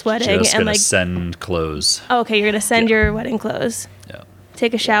up to this wedding Just and gonna like, send clothes. oh, okay, you're going to send Yeah. your wedding clothes. Yeah.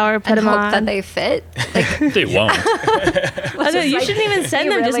 Take a shower, put And them hope on. that they fit. Like, They won't. I know, you like, shouldn't even send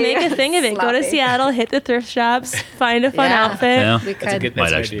be them. Just really make a thing of it. Go to sloppy. Seattle, hit the thrift shops, find a fun Yeah. outfit, Yeah. we That's a could. good-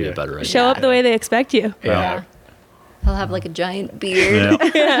 Might an actually be idea. a better idea. show up the way they expect you. Yeah. He'll have like a giant beard.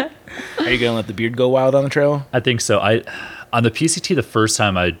 Yeah. Are you gonna let the beard go wild on the trail? I think so. On the PCT the first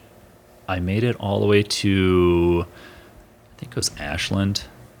time I made it all the way to, I think it was Ashland,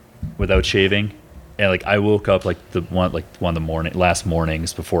 without shaving, and like I woke up like one of the last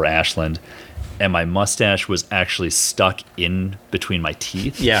mornings before Ashland, and my mustache was actually stuck in between my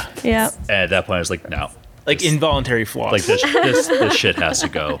teeth. Yeah. Yeah. And at that point I was like, no, Like this- involuntary floss. like this shit has to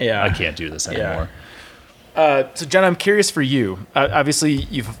go. Yeah. I can't do this anymore. So, Jen, I'm curious for you. Obviously,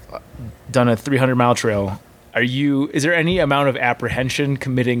 you've done a 300-mile trail. Is there any amount of apprehension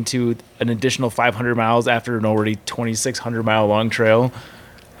committing to an additional 500 miles after an already 2,600-mile long trail?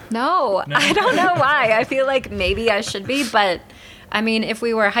 No, I don't know why. I feel like maybe I should be, but I mean, if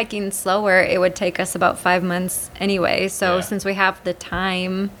we were hiking slower, it would take us about 5 months anyway. So Yeah. since we have the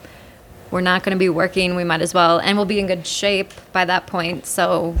time, we're not going to be working. We might as well, and we'll be in good shape by that point.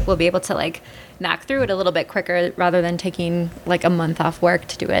 So we'll be able to like knock through it a little bit quicker rather than taking like a month off work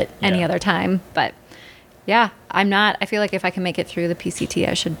to do it any Yeah. other time. But yeah, I feel like if I can make it through the PCT,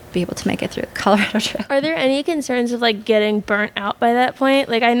 I should be able to make it through the Colorado Trail. Are there any concerns of like getting burnt out by that point?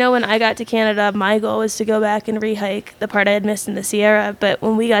 Like I know when I got to Canada, my goal was to go back and rehike the part I had missed in the Sierra, but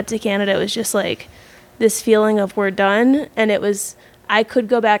when we got to Canada, it was just like this feeling of we're done, and it was I could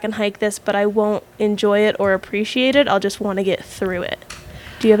go back and hike this, but I won't enjoy it or appreciate it. I'll just want to get through it.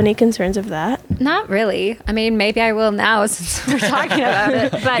 Do you have any concerns of that? Not really. I mean, maybe I will now since we're talking about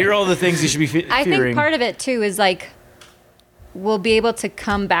it. But Here are all the things you should be I fearing. think part of it too is like we'll be able to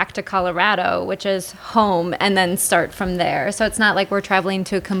come back to Colorado, which is home, and then start from there. So it's not like we're traveling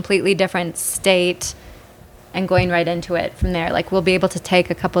to a completely different state and going right into it from there. Like we'll be able to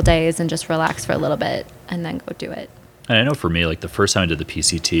take a couple days and just relax for a little bit and then go do it. And I know for me, like the first time I did the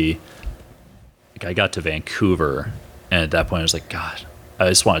PCT, like I got to Vancouver, and at that point I was like, God, I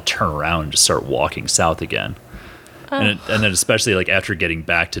just want to turn around and just start walking south again. And then especially like after getting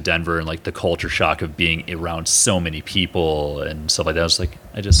back to Denver and like the culture shock of being around so many people and stuff like that, I was like,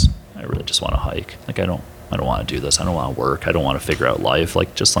 I really just want to hike. Like I don't want to do this. I don't want to work. I don't want to figure out life.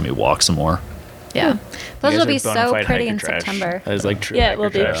 Like just let me walk some more. Yeah. Those You will guys be are so bona fide pretty hiker in trash. September. That is like true. Yeah, it will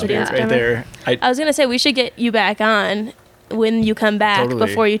hiker be trash. pretty in Right September. there. I was gonna say we should get you back on when you come back Totally.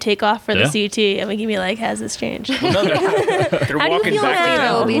 before you take off for the Yeah. CT, and we can be like, "Has this changed?" They're How do you walking feel back now? to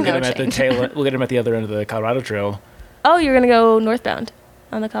There will town. be We'll get no them at the change. we'll get them at the other end of the Colorado Trail. Oh, you're gonna go northbound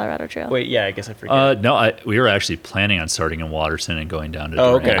on the Colorado Trail. Wait, yeah, I guess I forget. No, we were actually planning on starting in Waterton and going down to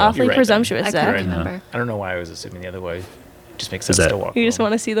Oh, Durango. okay. Awfully You're right, presumptuous, I Zach. couldn't remember. I don't know why I was assuming the other way. It just makes Is sense that- to walk. You just home.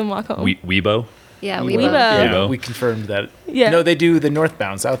 want to see them walk home. Weibo? Yeah, Weibo. Yeah, Weibo. we confirmed that. Yeah. No, they do the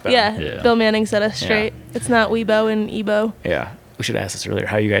northbound, southbound. yeah. Yeah. Bill Manning set us Yeah. straight. It's not Weibo and Ebo. Yeah. We should ask this earlier.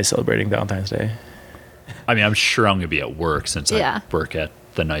 How are you guys celebrating Valentine's Day? I mean, I'm sure I'm going to be at work since Yeah. I work at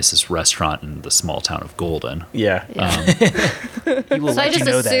the nicest restaurant in the small town of Golden. Yeah. He will So I let you just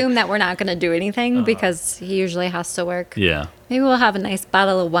know assume that we're not going to do anything because he usually has to work. Yeah. Maybe we'll have a nice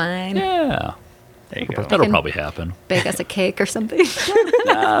bottle of wine, Yeah. There you go. That'll can- probably happen. bake us a cake or something.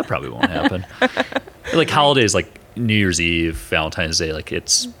 Nah, probably won't happen. Like holidays, like New Year's Eve, Valentine's Day, like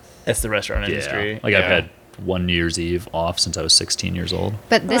it's That's the restaurant yeah. industry. Like Yeah. I've had one New Year's Eve off since I was 16 years old.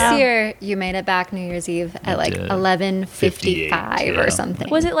 But this Wow. year, you made it back New Year's Eve at like did. 11:55 yeah. or something.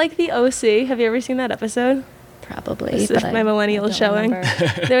 Was it like the OC? Have you ever seen that episode? Probably. This is but my I millennial don't showing.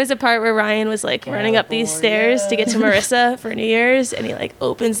 remember. There was a part where Ryan was like running up these stairs to get to Marissa for New Year's, and he like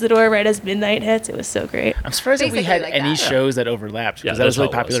opens the door right as midnight hits. It was so great. I'm surprised that we Basically had like any that. shows that overlapped Yeah, because that was that's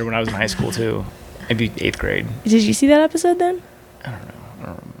really how it popular was. when I was in high school too. Maybe 8th grade. Did you see that episode then? I don't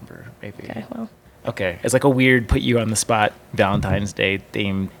remember. Maybe. Okay, well, Okay. It's like a weird put you on the spot Valentine's Day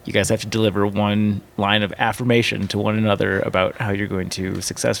theme. You guys have to deliver one line of affirmation to one another about how you're going to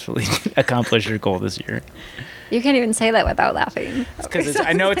successfully accomplish your goal this year. You can't even say that without laughing. Because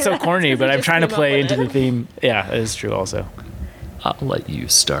I know it's so corny, but I'm just trying to came up play with into it. the theme. Yeah, that is true also. I'll let you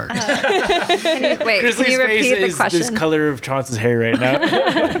start. Wait, can Grizzly's you face repeat the is this question? color of Chauncey's hair right now.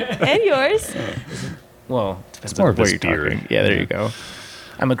 and yours. Well, it depends more on of where his you're beard. talking. Yeah, there you go.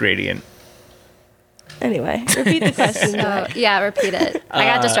 I'm a gradient. Anyway, repeat the question. Oh, yeah, repeat it. I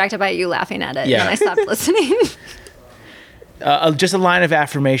got distracted by you laughing at it, yeah. and I stopped listening. Just a line of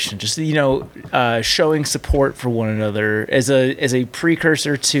affirmation, just showing support for one another as a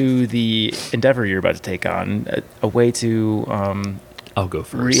precursor to the endeavor you're about to take on, a way to I'll go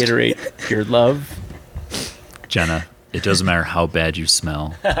first. reiterate your love. Jenna, it doesn't matter how bad you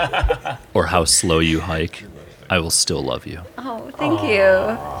smell or how slow you hike. I will still love you. Oh, thank you.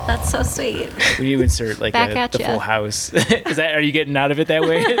 That's so sweet. When you insert like Back at the ya. Full House, are you getting out of it that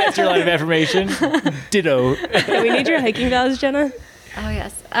way? That's your line of affirmation. Ditto. Yeah, we need your hiking vows, Jenna. Oh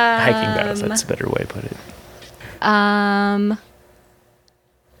yes. Hiking vows. That's a better way to put it.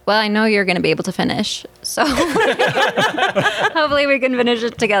 Well, I know you're going to be able to finish, so hopefully we can finish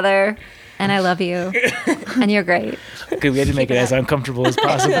it together. And I love you, and you're great. Okay, we had to make it as uncomfortable as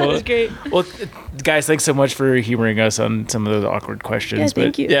possible. That was great. Well, guys, thanks so much for humoring us on some of those awkward questions. Yeah,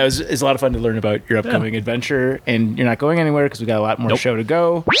 thank but you. Yeah, it was a lot of fun to learn about your upcoming adventure, and you're not going anywhere because we got a lot more Nope. show to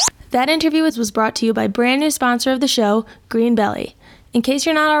go. That interview was brought to you by brand new sponsor of the show, Green Belly. In case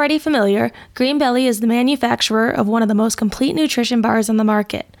you're not already familiar, Green Belly is the manufacturer of one of the most complete nutrition bars on the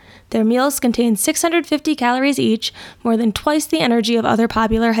market. Their meals contain 650 calories each, more than twice the energy of other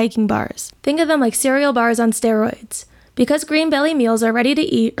popular hiking bars. Think of them like cereal bars on steroids. Because Green Belly meals are ready to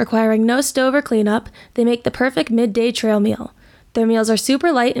eat, requiring no stove or cleanup, they make the perfect midday trail meal. Their meals are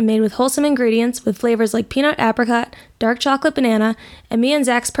super light and made with wholesome ingredients with flavors like peanut apricot, dark chocolate banana, and me and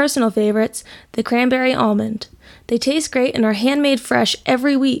Zach's personal favorites, the cranberry almond. They taste great and are handmade fresh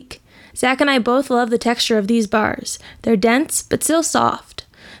every week. Zach and I both love the texture of these bars. They're dense, but still soft.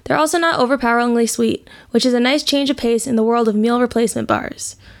 They're also not overpoweringly sweet, which is a nice change of pace in the world of meal replacement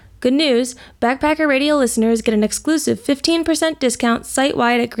bars. Good news, Backpacker Radio listeners get an exclusive 15% discount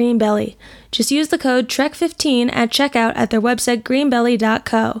site-wide at Green Belly. Just use the code TREK15 at checkout at their website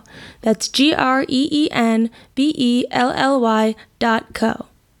greenbelly.co. That's GREENBELLY.co.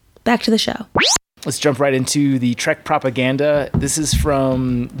 Back to the show. Let's jump right into the Trek propaganda. This is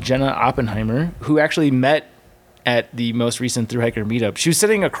from Jenna Oppenheimer, who actually met at the most recent Thru Hiker meetup. She was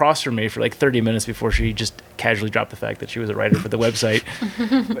sitting across from me for like 30 minutes before she just casually dropped the fact that she was a writer for the website.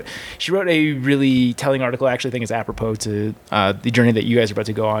 But she wrote a really telling article, I actually think is apropos to the journey that you guys are about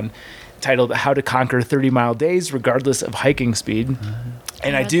to go on, titled How to Conquer 30-Mile Days Regardless of Hiking Speed.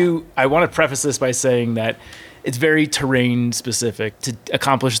 And I want to preface this by saying that it's very terrain specific. To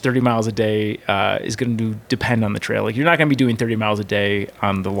accomplish 30 miles a day is going to depend on the trail. Like, you're not going to be doing 30 miles a day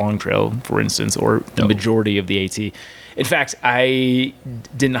on the long trail, for instance, or the majority of the AT. In fact, I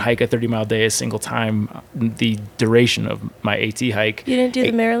didn't hike a 30-mile day a single time the duration of my AT hike. You didn't do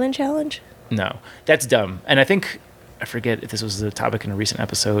the Maryland Challenge? No, that's dumb. And I forget if this was a topic in a recent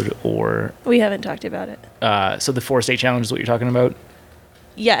episode or... We haven't talked about it. So the 4-state challenge is what you're talking about?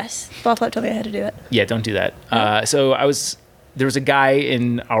 Yes. Ball Flap told me I had to do it. Yeah, don't do that. There was a guy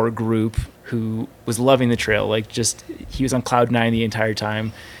in our group who was loving the trail. Like, just, he was on cloud 9 the entire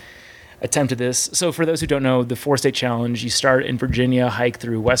time. Attempted this. So for those who don't know, the 4-state challenge, you start in Virginia, hike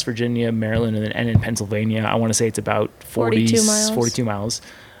through West Virginia, Maryland, and then end in Pennsylvania. I want to say it's about 42 miles.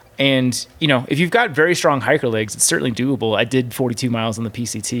 And, you know, if you've got very strong hiker legs, it's certainly doable. I did 42 miles on the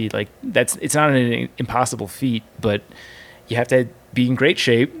PCT. Like, it's not an impossible feat, but you have to be in great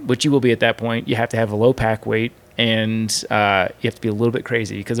shape, which you will be at that point. You have to have a low pack weight, and you have to be a little bit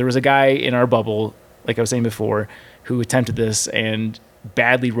crazy. Because there was a guy in our bubble, like I was saying before, who attempted this and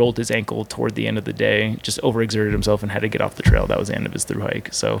badly rolled his ankle toward the end of the day, just overexerted himself and had to get off the trail. That was the end of his through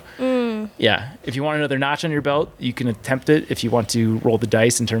hike. So, yeah, if you want another notch on your belt, you can attempt it. If you want to roll the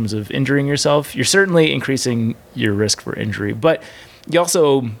dice in terms of injuring yourself, you're certainly increasing your risk for injury. But you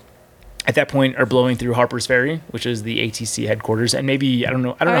also, at that point, are blowing through Harper's Ferry, which is the ATC headquarters. And maybe, I don't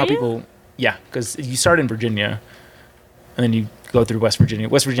know how people... Yeah, because you start in Virginia, and then you go through West Virginia.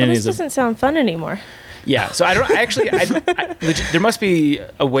 West Virginia doesn't sound fun anymore. Yeah, so there must be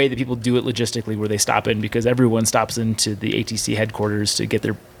a way that people do it logistically where they stop in, because everyone stops into the ATC headquarters to get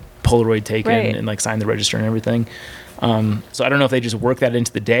their Polaroid taken and like sign the register and everything. So I don't know if they just work that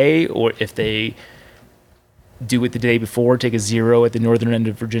into the day, or if they do it the day before, take a 0 at the northern end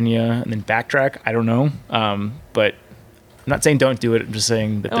of Virginia and then backtrack. I don't know. But I'm not saying don't do it. I'm just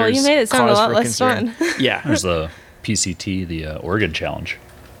saying that there's you made it sound a lot less concern. fun. Yeah. There's the PCT, the Oregon Challenge.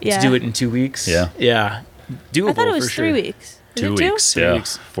 Yeah. To do it in 2 weeks. Yeah. Doable. I thought it was for 3 sure. weeks. Is 2 it weeks. 2 Yeah.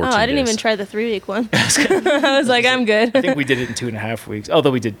 weeks. 14 I didn't days. even try the 3-week one. I was like, I'm good. I think we did it in 2.5 weeks, although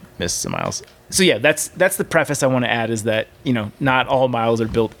we did miss some miles. So yeah, that's the preface I want to add, is that, you know, not all miles are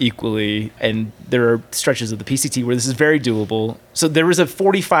built equally, and there are stretches of the PCT where this is very doable. So there was a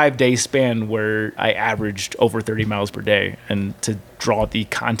 45-day span where I averaged over 30 miles per day, and to draw the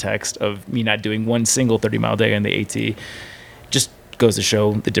context of me not doing one single 30-mile day on the AT, just goes to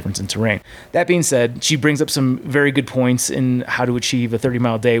show the difference in terrain. That being said, she brings up some very good points in how to achieve a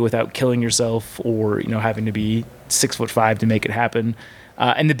 30-mile day without killing yourself, or, you know, having to be 6'5" to make it happen.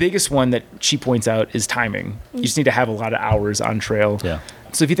 And the biggest one that she points out is timing. You just need to have a lot of hours on trail. Yeah.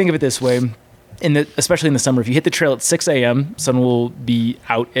 So if you think of it this way, especially in the summer, if you hit the trail at 6 a.m., sun will be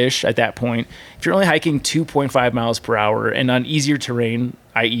out-ish at that point. If you're only hiking 2.5 miles per hour and on easier terrain,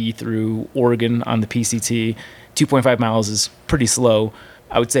 i.e. through Oregon on the PCT, 2.5 miles is pretty slow.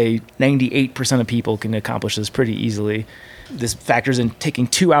 I would say 98% of people can accomplish this pretty easily. This factors in taking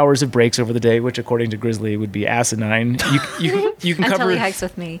 2 hours of breaks over the day, which according to Grizzly would be asinine. You can Until cover he hikes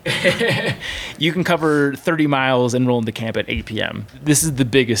with me. you can cover 30 miles and roll into camp at 8 p.m. This is the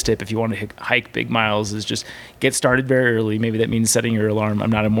biggest tip if you want to hike big miles, is just get started very early. Maybe that means setting your alarm.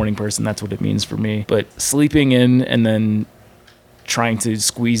 I'm not a morning person. That's what it means for me. But sleeping in and then trying to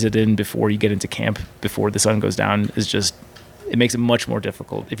squeeze it in before you get into camp, before the sun goes down, is just... it makes it much more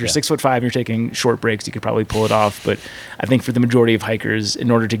difficult. If you're 6'5" and you're taking short breaks, you could probably pull it off. But I think for the majority of hikers, in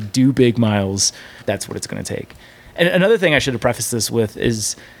order to do big miles, that's what it's going to take. And another thing I should have prefaced this with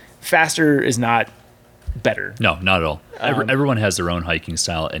is faster is not better. No, not at all. Everyone has their own hiking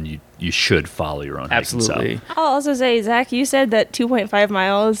style, and you should follow your own hiking Absolutely. style. I'll also say, Zach, you said that 2.5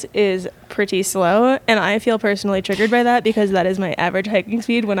 miles is pretty slow, and I feel personally triggered by that because that is my average hiking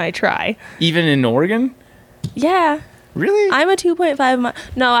speed when I try. Even in Oregon? Yeah. Really? I'm a 2.5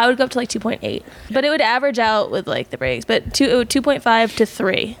 No, I would go up to like 2.8. But it would average out with like the breaks. But 2.5 to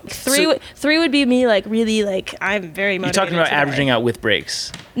 3. Three would be me like really like I'm very motivated. You're talking about today. averaging out with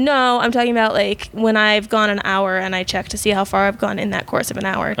breaks. No, I'm talking about like when I've gone an hour and I check to see how far I've gone in that course of an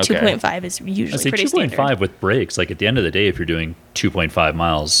hour. Okay. 2.5 is I usually say pretty 2.5 standard. with breaks. Like at the end of the day, if you're doing 2.5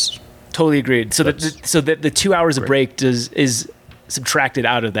 miles, Totally agreed. So That's the 2 hours of great. break is subtracted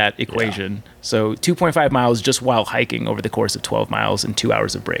out of that equation. So 2.5 miles just while hiking over the course of 12 miles and 2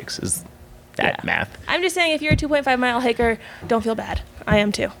 hours of breaks is that math. I'm just saying if you're a 2.5 mile hiker, don't feel bad. I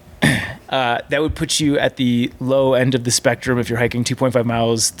am too. That would put you at the low end of the spectrum if you're hiking 2.5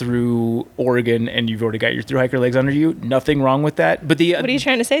 miles through Oregon and you've already got your through hiker legs under you. Nothing wrong with that. But What are you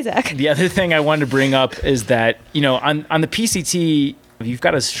trying to say, Zach? the other thing I wanted to bring up is that, you know, on the PCT, you've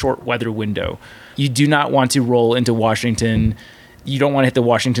got a short weather window. You do not want to roll into Washington you don't want to hit the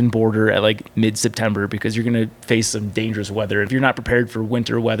Washington border at like mid-September because you're going to face some dangerous weather. If you're not prepared for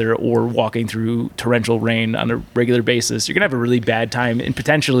winter weather or walking through torrential rain on a regular basis, you're going to have a really bad time and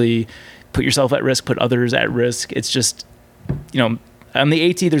potentially put yourself at risk, put others at risk. It's just, on the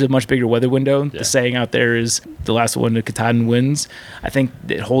AT, there's a much bigger weather window. Yeah. The saying out there is the last one to Katahdin wins. I think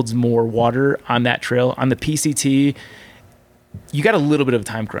it holds more water on that trail. On the PCT, you got a little bit of a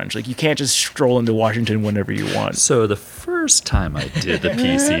time crunch. Like, you can't just stroll into Washington whenever you want. So the first time I did the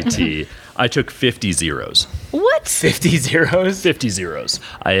PCT, I took 50 zeros. What? 50 zeros? 50 zeros.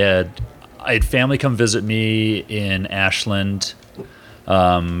 I had family come visit me in Ashland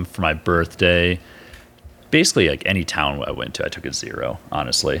for my birthday. Basically, like any town I went to, I took a zero,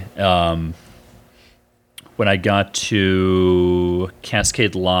 honestly. When I got to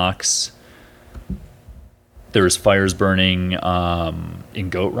Cascade Locks, there was fires burning in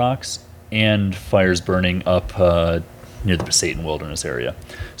Goat Rocks and fires burning up near the Pasayten Wilderness area.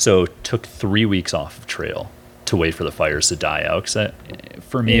 So took 3 weeks off of trail to wait for the fires to die out. Cause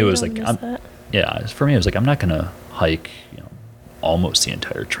for me, it was like, I'm not gonna hike, almost the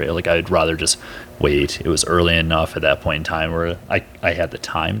entire trail. Like, I'd rather just wait. It was early enough at that point in time where I had the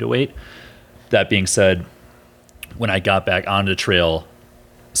time to wait. That being said, when I got back onto the trail,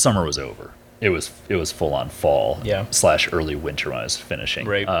 summer was over. It was full on fall / early winter when I was finishing.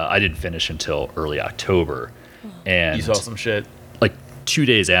 Right. I didn't finish until early October. And you saw some shit. Like 2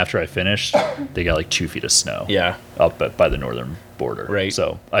 days after I finished, they got like 2 feet of snow. Yeah. Up by the northern border. Right.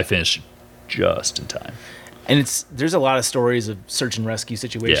 So I finished just in time. And there's a lot of stories of search and rescue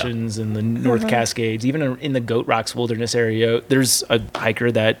situations in the North Cascades, even in the Goat Rocks Wilderness area. There's a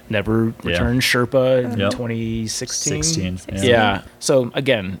hiker that never returned, Sherpa, in 2016. 16. Yeah. So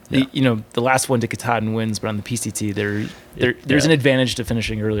again, the last one to Katahdin wins, but on the PCT, there's an advantage to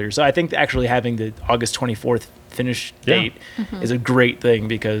finishing earlier. So I think actually having the August 24th finish date is a great thing,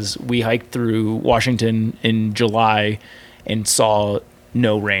 because we hiked through Washington in July and saw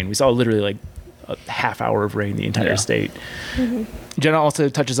no rain. We saw literally like a half hour of rain the entire state. Jenna also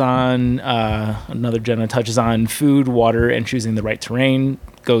touches on food, water, and choosing the right terrain.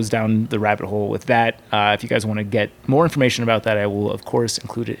 Goes down the rabbit hole with that. If you guys want to get more information about that, I will of course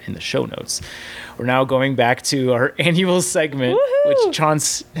include it in the show notes. We're now going back to our annual segment, which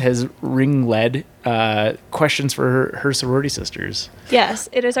Chance has ring-led, questions for her sorority sisters. Yes,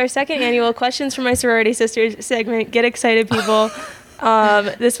 it is our second annual Questions for My Sorority Sisters segment. Get excited, people.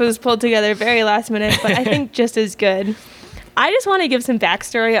 This was pulled together very last minute, but I think just as good. I just want to give some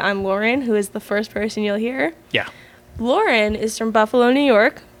backstory on Lauren, who is the first person you'll hear. Yeah. Lauren is from Buffalo, New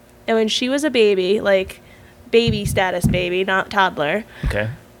York, and when she was a baby, like baby status baby, not toddler,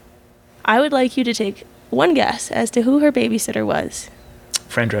 Okay. I would like you to take one guess as to who her babysitter was.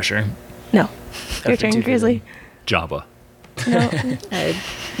 Fran Drescher. No. Your turn, Grizzly. Java. No. I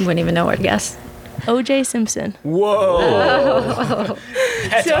wouldn't even know what to guess. O.J. Simpson. Whoa.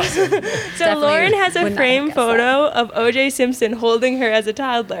 That's awesome. So Lauren has a would not frame guess photo of O.J. Simpson holding her as a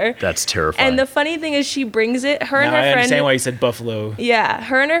toddler. That's terrifying. And the funny thing is, she brings it. Her and Now her I friend. understand why you said Buffalo. Yeah,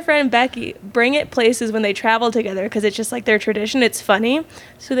 her and her friend Becky bring it places when they travel together because it's just like their tradition. It's funny.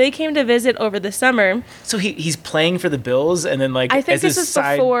 So they came to visit over the summer. So he's playing for the Bills, and then like I think as this his is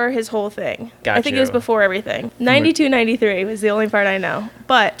side. before his whole thing. I think it was Gotcha. before everything. 92, 93 was the only part I know.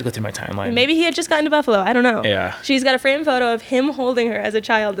 But To go through my timeline. maybe he had just gotten to Buffalo. I don't know. Yeah. She's got a framed photo of him holding her as a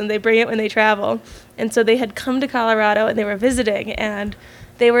child, and they bring it when they travel. And so they had come to Colorado, and they were visiting, and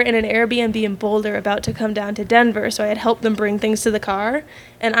they were in an Airbnb in Boulder about to come down to Denver. So I had helped them bring things to the car,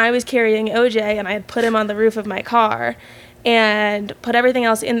 and I was carrying OJ, and I had put him on the roof of my car and put everything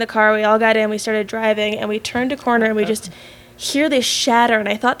else in the car. We all got in, we started driving, and we turned a corner, and we just hear this shatter, and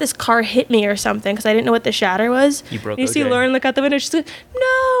I thought this car hit me or something because I didn't know what the shatter was. You broke You see OJ. Lauren look out the window. She's like,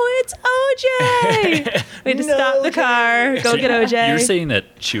 "No, it's OJ." We had to stop the car, go get OJ. You're saying that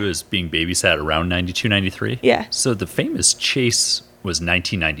she was being babysat around 92, 93? Yeah. So the famous chase was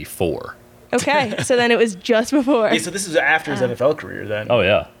 1994. Okay, so then it was just before. Yeah, so this is after his NFL career then. Oh,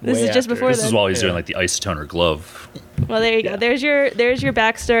 yeah. This way is just after. before This then. is while he's Yeah. doing like the isotoner glove. Well, there you go. There's your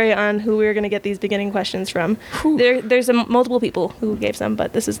backstory on who we were going to get these beginning questions from. There's multiple people who gave some,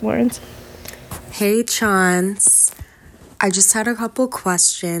 but this is Lauren's. Hey, Chance. I just had a couple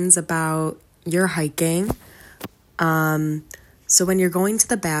questions about your hiking. So when you're going to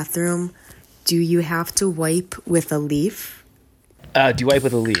the bathroom, do you have to wipe with a leaf? Do you wipe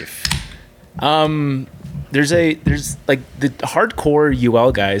with a leaf? There's like the hardcore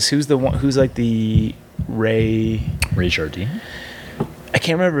UL guys. Who's like the Ray Jardine? I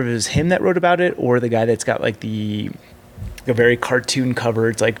can't remember if it was him that wrote about it or the guy that's got like the a very cartoon cover.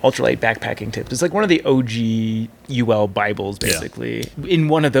 It's like ultralight backpacking tips. It's like one of the OG UL Bibles, basically. Yeah. In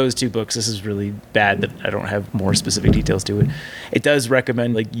one of those two books, this is really bad that I don't have more specific details to it. It does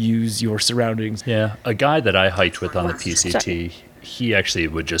recommend like use your surroundings. Yeah, a guy that I hiked with on the PCT, he actually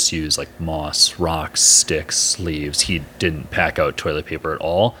would just use like moss, rocks, sticks, leaves. He didn't pack out toilet paper at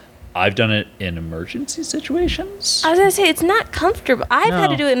all. I've done it in emergency situations. I was gonna say it's not comfortable. I've had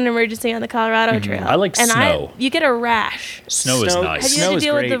to do it in an emergency on the Colorado Trail. I like snow. You get a rash. Snow is nice. Have you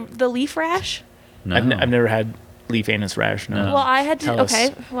had to deal with the leaf rash? No. I've never had leaf anus rash. No. Well, I had to.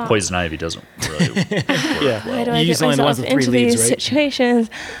 Okay. Well, poison ivy doesn't really work. Yeah. Why do You I use get only the ones myself with 3 into leaves, these right? situations?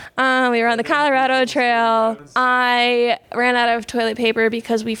 We were on the Colorado Trail. I ran out of toilet paper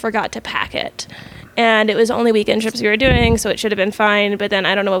because we forgot to pack it. And it was only weekend trips we were doing, so it should have been fine. But then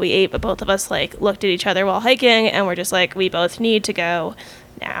I don't know what we ate, but both of us like looked at each other while hiking, and we're just like, we both need to go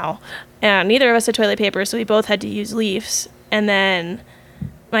now. And neither of us had toilet paper, so we both had to use leaves. And then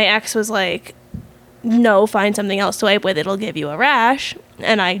my ex was like, no, find something else to wipe with. It'll give you a rash.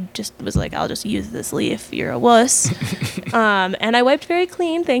 And I just was like, I'll just use this leaf. You're a wuss. And I wiped very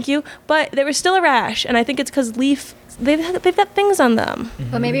clean, thank you. But there was still a rash, and I think it's because leaf. They've got things on them,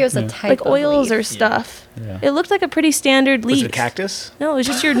 But maybe it was a type like of oils leaf. or stuff. Yeah. It looked like a pretty standard leaf. Was it a cactus? No, it was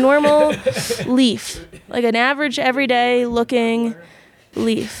just your normal leaf, like an average, everyday looking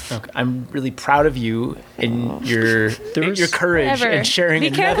leaf. Okay. I'm really proud of you and your courage Whatever. and sharing Be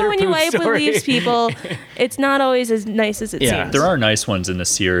another careful when you poop wipe story. with leaves, people. It's not always as nice as it Yeah. seems. There are nice ones in the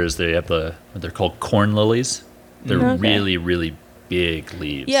Sierras. They have what they're called corn lilies. They're Okay. really, really big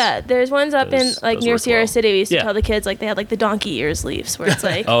leaves. Yeah, there's ones up in Those- like those near work Sierra well. City. We used to Yeah. tell the kids like they had like the donkey ears leaves, where it's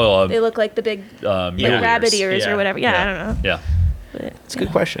like Oh, they look like the big Yeah. like rabbit ears Yeah. or whatever. Yeah, I don't know. Yeah. But, It's a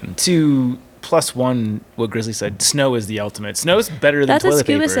good question. To +1, what Grizzly said, snow is the ultimate. Snow is better than That's what toilet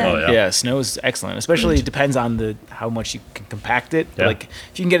Scuba paper. said. Oh, yeah. Snow is excellent. Especially it depends on how much you can compact it. Yeah. Like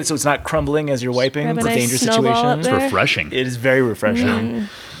if you can get it so it's not crumbling as you're wiping Grab a for nice dangerous snowball up situations. there. Refreshing. It is very refreshing.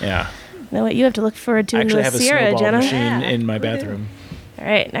 Yeah. know what you have to look forward to I in actually the have a Sierra, snowball Jenna. machine in my bathroom. All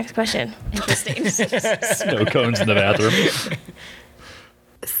right, next question. Interesting. Snow cones in the bathroom.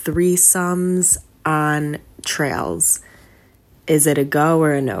 Threesomes on trails. Is it a go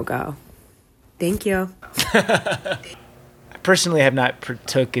or a no-go? Thank you. I personally have not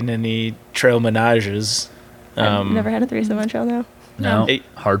partook in any trail menages. I've never had a threesome on trail now. No, It-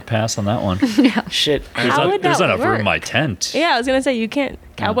 hard pass on that one. Shit. How would There's that not enough room in work? my tent. Yeah, I was gonna say you can't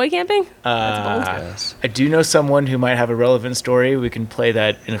cowboy camping. That's bold. Yes. I do know someone who might have a relevant story. We can play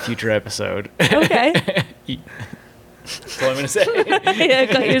that in a future episode. Okay. That's all I'm going to say. Yeah,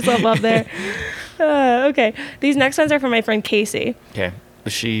 cut yourself up there. Okay. These next ones are from my friend Casey. Okay.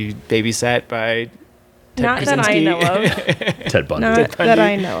 Was she babysat by Ted Not that I Kaczynski? know of. Ted Bundy. Not that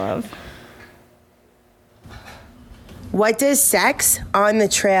I know of. What does sex on the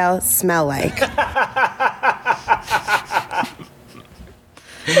trail smell like?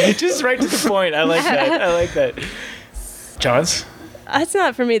 Just right to the point. I like that. I like that. Johns? That's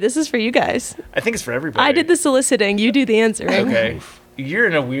not for me. This is for you guys. I think it's for everybody. I did the soliciting. You do the answering. Okay. You're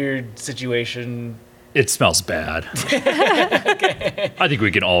in a weird situation. It smells bad. I think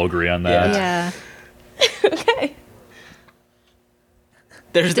we can all agree on that. Yeah. Okay.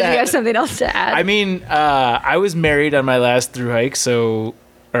 There's Did that. you have something else to add? I mean, I was married on my last through hike, or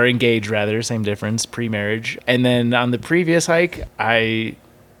engaged rather, same difference, pre-marriage. And then on the previous hike,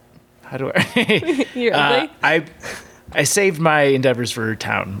 how do I? You're ugly. I saved my endeavors for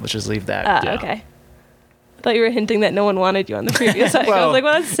town. Let's just leave that. Yeah. Okay. I thought you were hinting that no one wanted you on the previous hike. I Well- was like,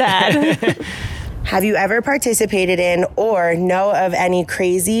 well, that's sad. Have you ever participated in or know of any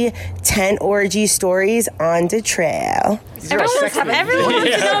crazy tent orgy stories on the trail? These are all sex movies. Everyone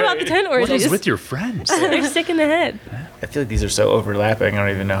wants to know about the tent What is orgies. with your friends? They're sick in the head. I feel like these are so overlapping. I don't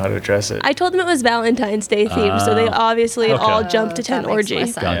even know how to address it. I told them it was Valentine's Day themed, so they obviously okay. all jumped to That tent makes more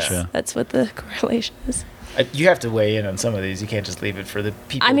orgy. sense. Gotcha. That's what the correlation is. You have to weigh in on some of these. You can't just leave it for the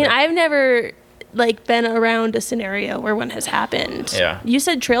people. I mean, that- I've never been around a scenario where one has happened. Yeah. You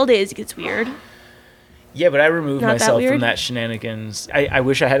said trail days gets weird. Yeah, but I removed Not that myself weird? from that shenanigans. I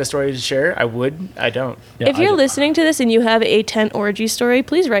wish I had a story to share. I would. I don't. Yeah, If I you're do. listening to this and you have a tent orgy story,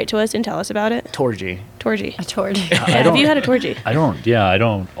 please write to us and tell us about it. Torgy. Torgy. I told you. Yeah, have you had a torgy? I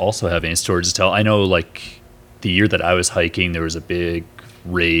don't also have any stories to tell. I know, like, the year that I was hiking, there was a big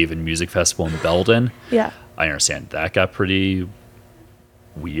rave and music festival in Belden. Yeah. I understand that got pretty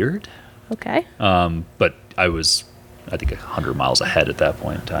weird. Okay. But I was, I think, 100 miles ahead at that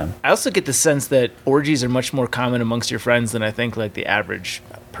point in time. I also get the sense that orgies are much more common amongst your friends than I think like the average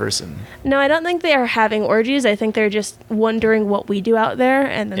person. No, I don't think they are having orgies. I think they're just wondering what we do out there,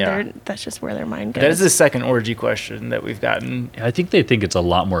 and then that's just where their mind goes. That is the second orgy question that we've gotten. I think they think it's a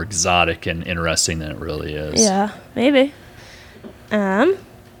lot more exotic and interesting than it really is. Yeah, maybe.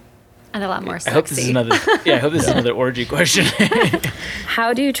 And a lot more sexy. I hope this is another orgy question.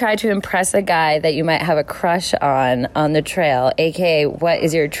 How do you try to impress a guy that you might have a crush on the trail, aka what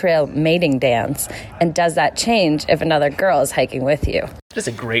is your trail mating dance? And does that change if another girl is hiking with you? That's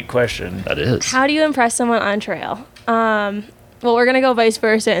a great question. That is. How do you impress someone on trail? Well, we're gonna go vice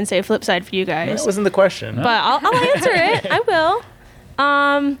versa and say flip side for you guys. That wasn't the question. But I'll answer it. I will.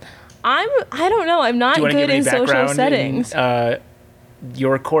 I don't know. I'm not good in social settings.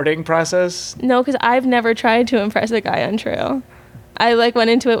 Your courting process? No, because I've never tried to impress a guy on trail. I went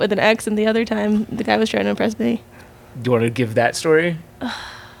into it with an ex, and the other time the guy was trying to impress me. Do you want to give that story?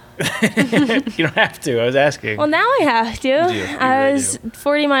 You don't have to. I was asking. Well, now I have to. I was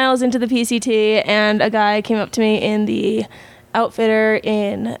 40 miles into the PCT, and a guy came up to me in the outfitter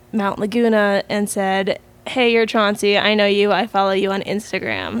in Mount Laguna and said, "Hey, you're Chauncey. I know you. I follow you on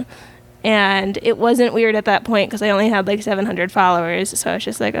Instagram." And it wasn't weird at that point because I only had 700 followers. So I was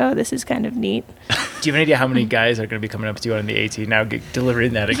just like, oh, this is kind of neat. Do you have any idea how many guys are going to be coming up to you on the AT now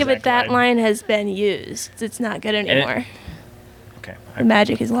delivering that exact Yeah, but that line has been used. It's not good anymore. Okay. The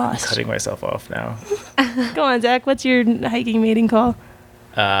magic is lost. I'm cutting myself off now. Go on, Zach. What's your hiking mating call?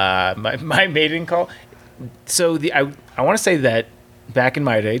 My mating call? So I want to say that back in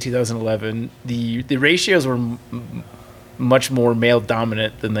my day, 2011, the ratios were much more male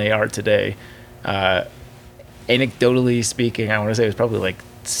dominant than they are today. Anecdotally speaking, I want to say it was probably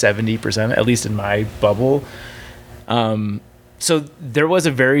 70%, at least in my bubble. So there was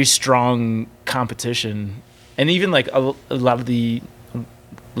a very strong competition, and even a lot of the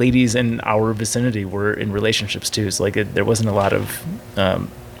ladies in our vicinity were in relationships too. So there wasn't a lot of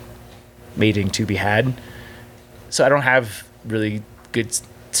mating to be had. So I don't have really good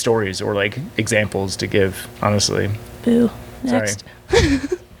stories or examples to give, honestly. Boo. Next. Sorry.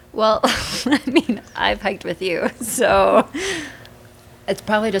 Well, I mean, I've hiked with you, so it's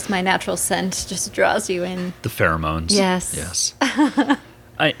probably just my natural scent just draws you in. The pheromones. Yes.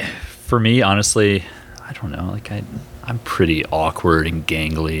 For me, honestly, I don't know. I'm pretty awkward and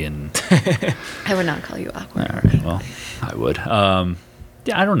gangly, and I would not call you awkward. all right, well, I would.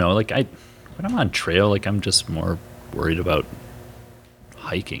 Yeah, I don't know. When I'm on trail, I'm just more worried about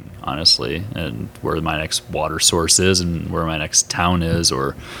hiking, honestly, and where my next water source is and where my next town is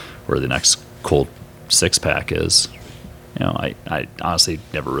or where the next cold six-pack is. I honestly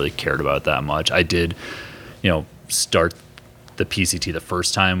never really cared about that much. I did, start the PCT the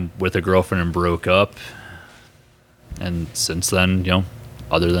first time with a girlfriend and broke up. And since then,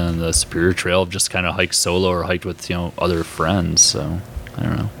 other than the Superior Trail, I've just kind of hiked solo or hiked with, other friends. So I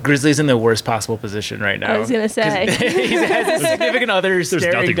don't know. Grizzly's in the worst possible position right now. I was going to say. He has a significant other There's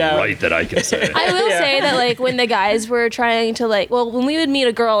staring nothing down. right that I can say. I will say that when the guys were trying to when we would meet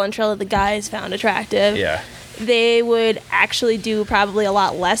a girl on trail that the guys found attractive, Yeah. they would actually do probably a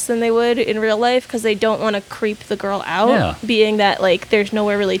lot less than they would in real life because they don't want to creep the girl out, Yeah. being that there's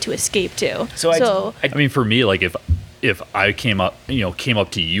nowhere really to escape to. So I mean, for me, if I came up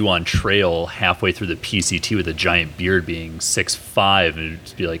to you on trail halfway through the PCT with a giant beard, being 6'5", and it'd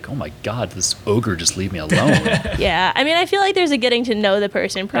just be like, oh my god, this ogre, just leave me alone. Yeah, I mean, I feel like there's a getting to know the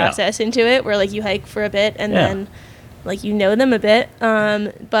person process into it, where you hike for a bit and then you know them a bit.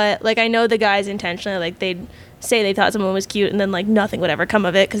 But I know the guys intentionally they'd say they thought someone was cute, and then nothing would ever come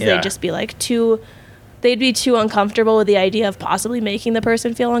of it because they'd just be they'd be too uncomfortable with the idea of possibly making the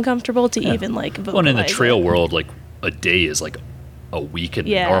person feel uncomfortable to even vocalize. Well, and in the trail it. world, a day is a week in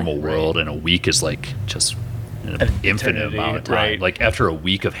the normal world, and a week is just an infinite eternity, amount of time. right. After a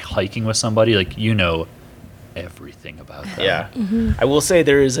week of hiking with somebody, everything about them. Yeah. Mm-hmm. I will say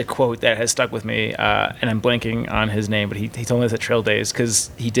there is a quote that has stuck with me, and I'm blanking on his name, but he told me this at Trail Days because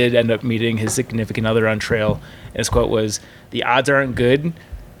he did end up meeting his significant other on trail. And his quote was, "The odds aren't good,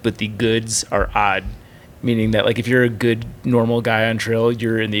 but the goods are odd." Meaning that if you're a good normal guy on trail,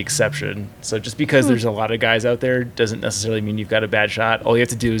 you're in the exception. So just because there's a lot of guys out there doesn't necessarily mean you've got a bad shot. All you have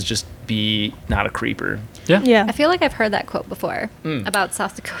to do is just be not a creeper. Yeah. I feel like I've heard that quote before about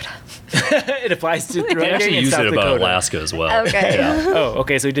South Dakota. It applies to They throwing actually in use South it about Dakota. Alaska as well. Okay. Yeah. Oh,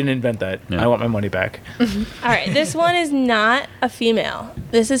 okay. So he didn't invent that. Yeah. I want my money back. All right, this one is not a female.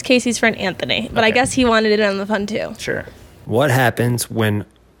 This is Casey's friend Anthony, but I Okay. guess he wanted it on the fun too. Sure. What happens when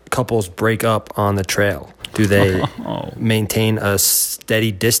couples break up on the trail? Do they maintain a steady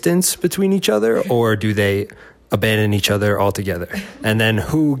distance between each other, or do they abandon each other altogether? And then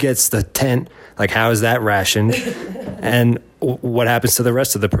who gets the tent? How is that rationed? And what happens to the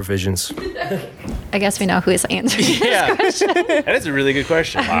rest of the provisions? I guess we know who's answering. Yeah, that is a really good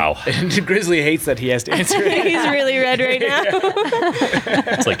question. Wow. And Grizzly hates that he has to answer it. He's really red right now.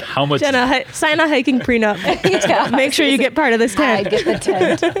 It's like how much Jenna, sign a hiking prenup. Make sure you get part of this I tent. get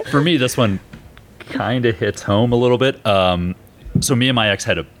the tent. for me, this one kind of hits home a little bit. So me and my ex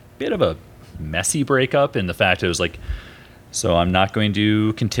had a bit of a messy breakup in the fact it was like, so I'm not going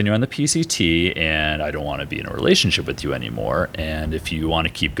to continue on the PCT and I don't want to be in a relationship with you anymore. And if you want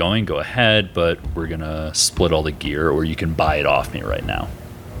to keep going, go ahead, but we're going to split all the gear or you can buy it off me right now.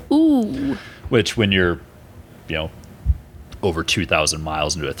 Ooh. Which when you're, over 2,000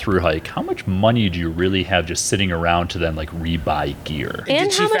 miles into a through hike, how much money do you really have just sitting around to then like rebuy gear? And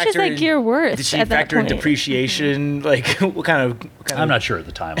Did she how much is factor that in- gear worth Did she at that factor in point? depreciation? Like, what kind of I'm not sure at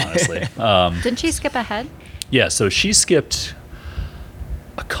the time, honestly. Didn't she skip ahead? Yeah, so she skipped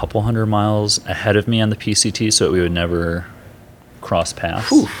a couple hundred miles ahead of me on the PCT, so we would never cross paths.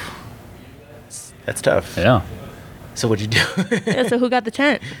 Whew. That's tough. Yeah. So what'd you do? Yeah, so who got the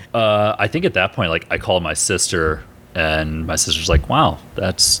tent? I think at that point, like, I called my sister, and my sister's like, "Wow,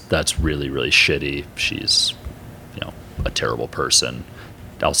 that's really, really shitty. She's, a terrible person.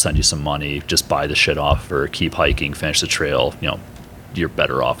 I'll send you some money. Just buy the shit off her. Keep hiking. Finish the trail. You're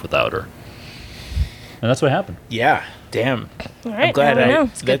better off without her." And that's what happened. Yeah. Damn. All right, I'm glad now we know.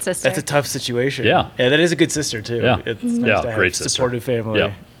 It's a good sister. That's a tough situation. Yeah. Yeah, that is a good sister too. Yeah. It's Mm-hmm. nice Yeah, to have great a sister. supportive family.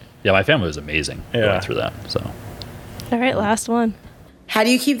 Yeah. Yeah, my family was amazing Yeah. going through that. So All right, last one. How do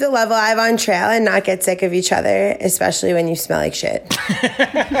you keep the love alive on trail and not get sick of each other, especially when you smell like shit?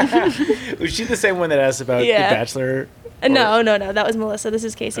 Was she the same one that asked about Yeah. The Bachelor? No, that was Melissa. This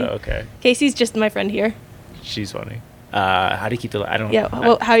is Casey. Oh, okay. Casey's just my friend here. She's funny. How do you keep the? I don't. Yeah.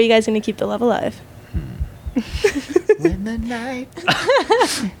 Well, how are you guys going to keep the love alive? When the night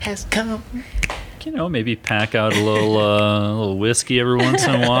has come. maybe pack out a little whiskey every once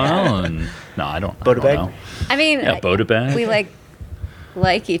in a while, and no, I don't Bota bag? know. I mean, Yeah, Bota bag. we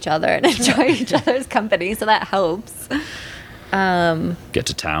like each other and enjoy each other's company, so that helps. Get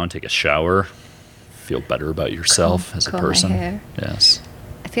to town, take a shower, feel better about yourself as a comb my person. hair. Yes.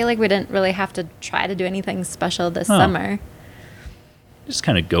 I feel like we didn't really have to try to do anything special this Oh. summer. Just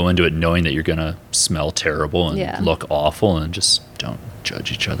kind of go into it knowing that you're gonna smell terrible and Yeah. look awful, and just don't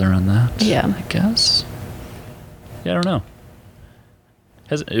judge each other on that. Yeah. I guess. Yeah, I don't know.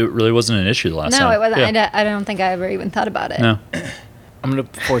 It really wasn't an issue the last time. No, it wasn't. Yeah. I don't think I ever even thought about it. No. I'm gonna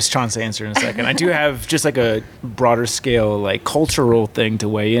force Chance to answer in a second. I do have just like a broader scale, like cultural thing to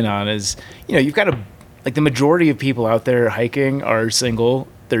weigh in on. Is you've got like the majority of people out there hiking are single.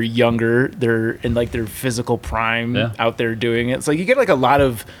 They're younger. They're in like their physical prime Yeah. out there doing it. So you get like a lot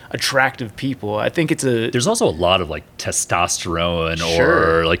of attractive people. I think it's a There's also a lot of like testosterone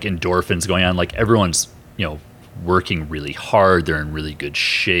Sure. or like endorphins going on. Like everyone's, working really hard. They're in really good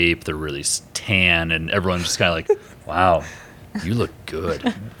shape. They're really tan, and everyone's just kind of like, wow, you look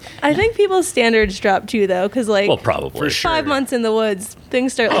good. I think people's standards drop too, though, because Well, probably. For sure. 5 months in the woods,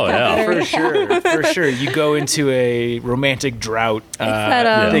 things start Oh, looking yeah. better. For sure, for sure. You go into a romantic drought.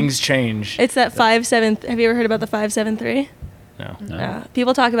 that, things change. It's that 5-7. Have you ever heard about the 5-7-3? No. No.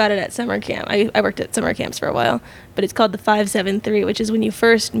 People talk about it at summer camp. I worked at summer camps for a while, but it's called the 5-7-3, which is when you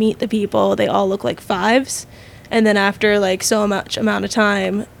first meet the people, they all look like fives, and then after like so much amount of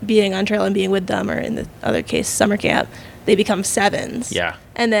time being on trail and being with them, or in the other case summer camp, they become sevens. Yeah.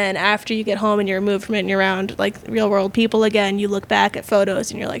 And then after you get home and you're removed from it and you're around like real world people again, you look back at photos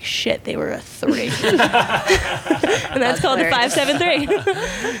and you're like, shit, they were a 3. And that's called the hilarious.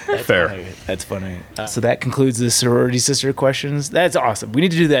 5-7-3. Fair. That's funny. So that concludes the sorority sister questions. That's awesome. We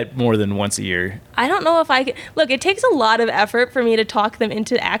need to do that more than once a year. I don't know if I can. Look, it takes a lot of effort for me to talk them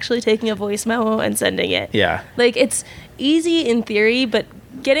into actually taking a voice memo and sending it. Yeah. Like, it's easy in theory, but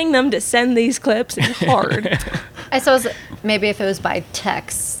getting them to send these clips is hard. I suppose maybe if it was by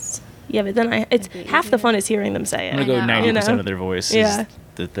text. Yeah, but then it's half the fun is hearing them say it. I'm going to I go know. 90% You know? of their voice Yeah. is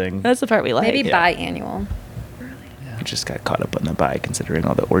the thing. That's the part we like. Maybe Yeah. biannual. I just got caught up on the bi considering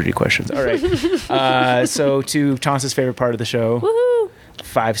all the orgy questions. All right. So to Chance's favorite part of the show, Woohoo!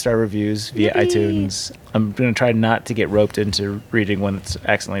 5-star reviews via Yippee. iTunes. I'm going to try not to get roped into reading one that's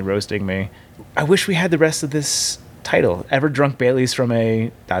accidentally roasting me. I wish we had the rest of this title. Ever drunk Bailey's from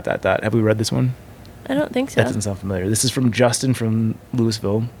a ... Have we read this one? I don't think so. That doesn't sound familiar. This is from Justin from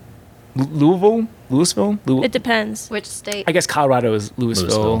Louisville. Louisville? Louisville? It depends. Which state? I guess Colorado is Louisville,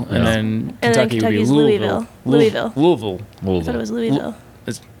 Louisville, and yeah. then And then Kentucky would be Kentucky's Louisville. Louisville. Louisville. I thought it was Louisville.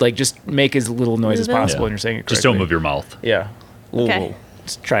 It's like just make as little noise as Louisville? possible when you're saying it correctly. Just don't move your mouth. Yeah. Louisville. Okay.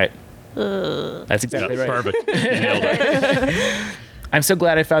 Just try it. That's exactly right. Perfect. Nailed it. I'm so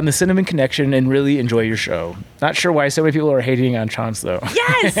glad I found the cinnamon connection and really enjoy your show. Not sure why so many people are hating on Chance, though.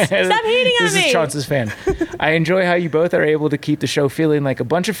 Yes! Stop hating on This me! is Chance's fan. I enjoy how you both are able to keep the show feeling like a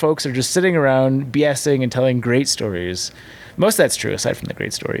bunch of folks are just sitting around BSing and telling great stories. Most of that's true, aside from the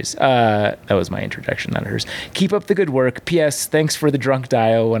great stories. That was my interjection, not hers. Keep up the good work. P.S. Thanks for the drunk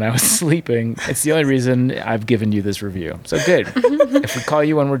dial when I was sleeping. It's the only reason I've given you this review. So good. If we call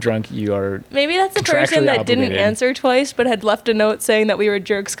you when we're drunk, you are Maybe that's the person that didn't answer twice, but had left a note saying that we were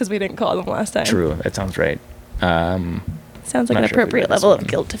jerks because we didn't call them last time. True. That sounds right. Sounds like an appropriate level of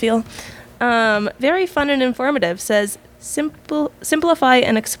guilt to feel. Very fun and informative, says simplify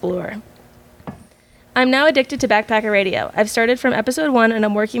and explore. I'm now addicted to Backpacker Radio. I've started from episode 1 and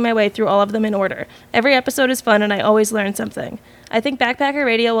I'm working my way through all of them in order. Every episode is fun and I always learn something. I think Backpacker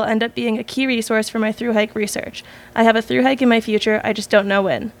Radio will end up being a key resource for my through hike research. I have a through hike in my future, I just don't know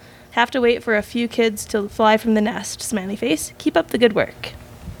when. Have to wait for a few kids to fly from the nest. Smiley face. Keep up the good work.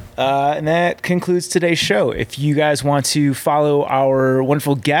 And that concludes today's show. If you guys want to follow our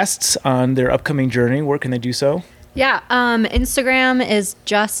wonderful guests on their upcoming journey, where can they do so? Yeah, Instagram is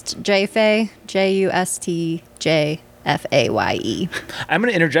just JFaye, JUSTJFAYE. I'm going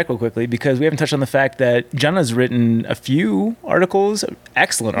to interject real quickly because we haven't touched on the fact that Jenna's written a few articles,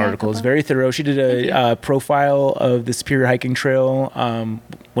 excellent articles, very thorough. She did a profile of the Superior Hiking Trail.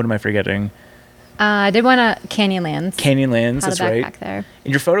 What am I forgetting? I did one at Canyonlands. Canyonlands, that's right. Backpack there.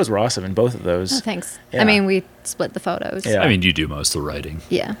 And your photos were awesome in both of those. Oh, thanks. Yeah. I mean, we split the photos. Yeah. I mean, you do most of the writing.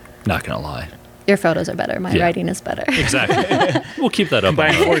 Yeah. Not gonna lie. Your photos are better. My writing is better. Exactly. We'll keep that up.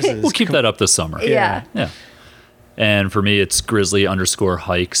 Combined forces. We'll keep that up this summer. Yeah. Yeah. And for me, it's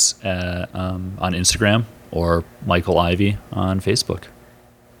Grizzly_hikes on Instagram or Michael Ivy on Facebook.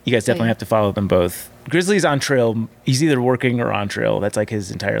 You guys definitely have to follow them both. Grizzly's on trail. He's either working or on trail. That's like his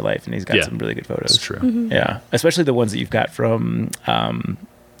entire life, and he's got some really good photos. That's true. Yeah, especially the ones that you've got from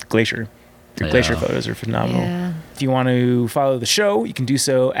Glacier. Your Glacier photos are phenomenal. Yeah. If you want to follow the show, you can do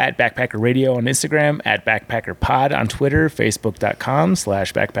so at Backpacker Radio on Instagram, at Backpacker Pod on Twitter,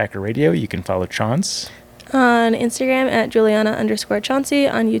 Facebook.com/Backpacker Radio. You can follow Chance On Instagram at Juliana_Chauncey,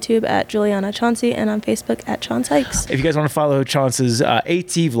 on YouTube at Juliana Chauncey, and on Facebook at Chance Hikes. If you guys want to follow Chance's AT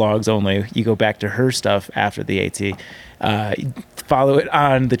vlogs only, you go back to her stuff after the AT. Follow it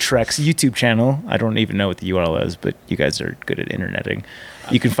on the Trek's YouTube channel. I don't even know what the URL is, but you guys are good at interneting.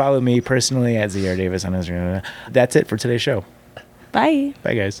 You can follow me personally at ZR Davis on Instagram. That's it for today's show. Bye.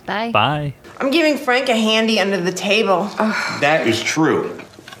 Bye, guys. Bye. Bye. I'm giving Frank a handy under the table. That is true.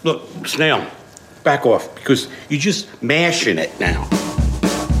 Look, Snail, back off, because you're just mashing it now.